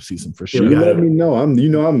roundtable in the offseason for sure. You let me know.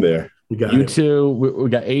 I'm there. We got you two. We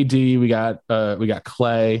got AD. We got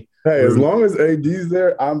Clay. Hey, as long as AD's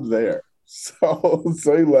there, I'm there. So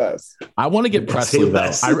say less. I want to get Presley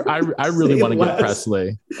though. I really want to get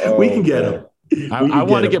Presley. We can get him. I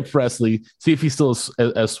want to get Presley. See if he's still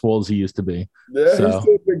as swole as he used to be. Yeah, he's still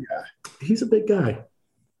a big guy. He's a big guy.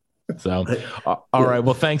 So, all right.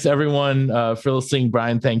 Well, thanks everyone for listening.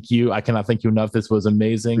 Brian, thank you. I cannot thank you enough. This was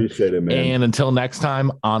amazing. Appreciate it, man. And until next time,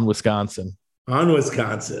 on Wisconsin. On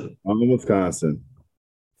Wisconsin. On Wisconsin.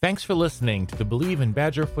 Thanks for listening to the Believe in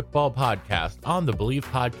Badger Football podcast on the Believe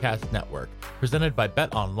Podcast Network, presented by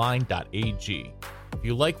betonline.ag. If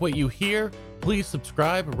you like what you hear, please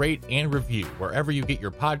subscribe, rate, and review wherever you get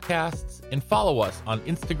your podcasts, and follow us on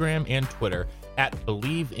Instagram and Twitter at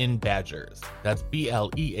Believe in Badgers. That's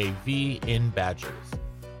BLEAV in Badgers.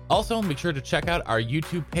 Also, make sure to check out our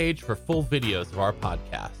YouTube page for full videos of our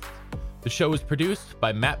podcasts. The show is produced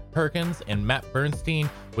by Matt Perkins and Matt Bernstein,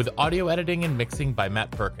 with audio editing and mixing by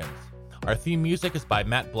Matt Perkins. Our theme music is by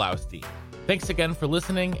Matt Blaustein. Thanks again for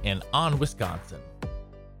listening, and on Wisconsin.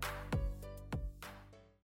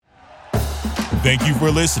 Thank you for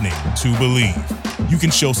listening to Believe. You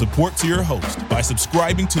can show support to your host by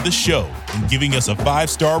subscribing to the show and giving us a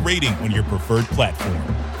 5-star rating on your preferred platform.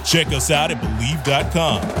 Check us out at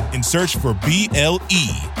Believe.com and search for BLEAV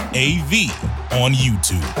on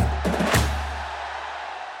YouTube.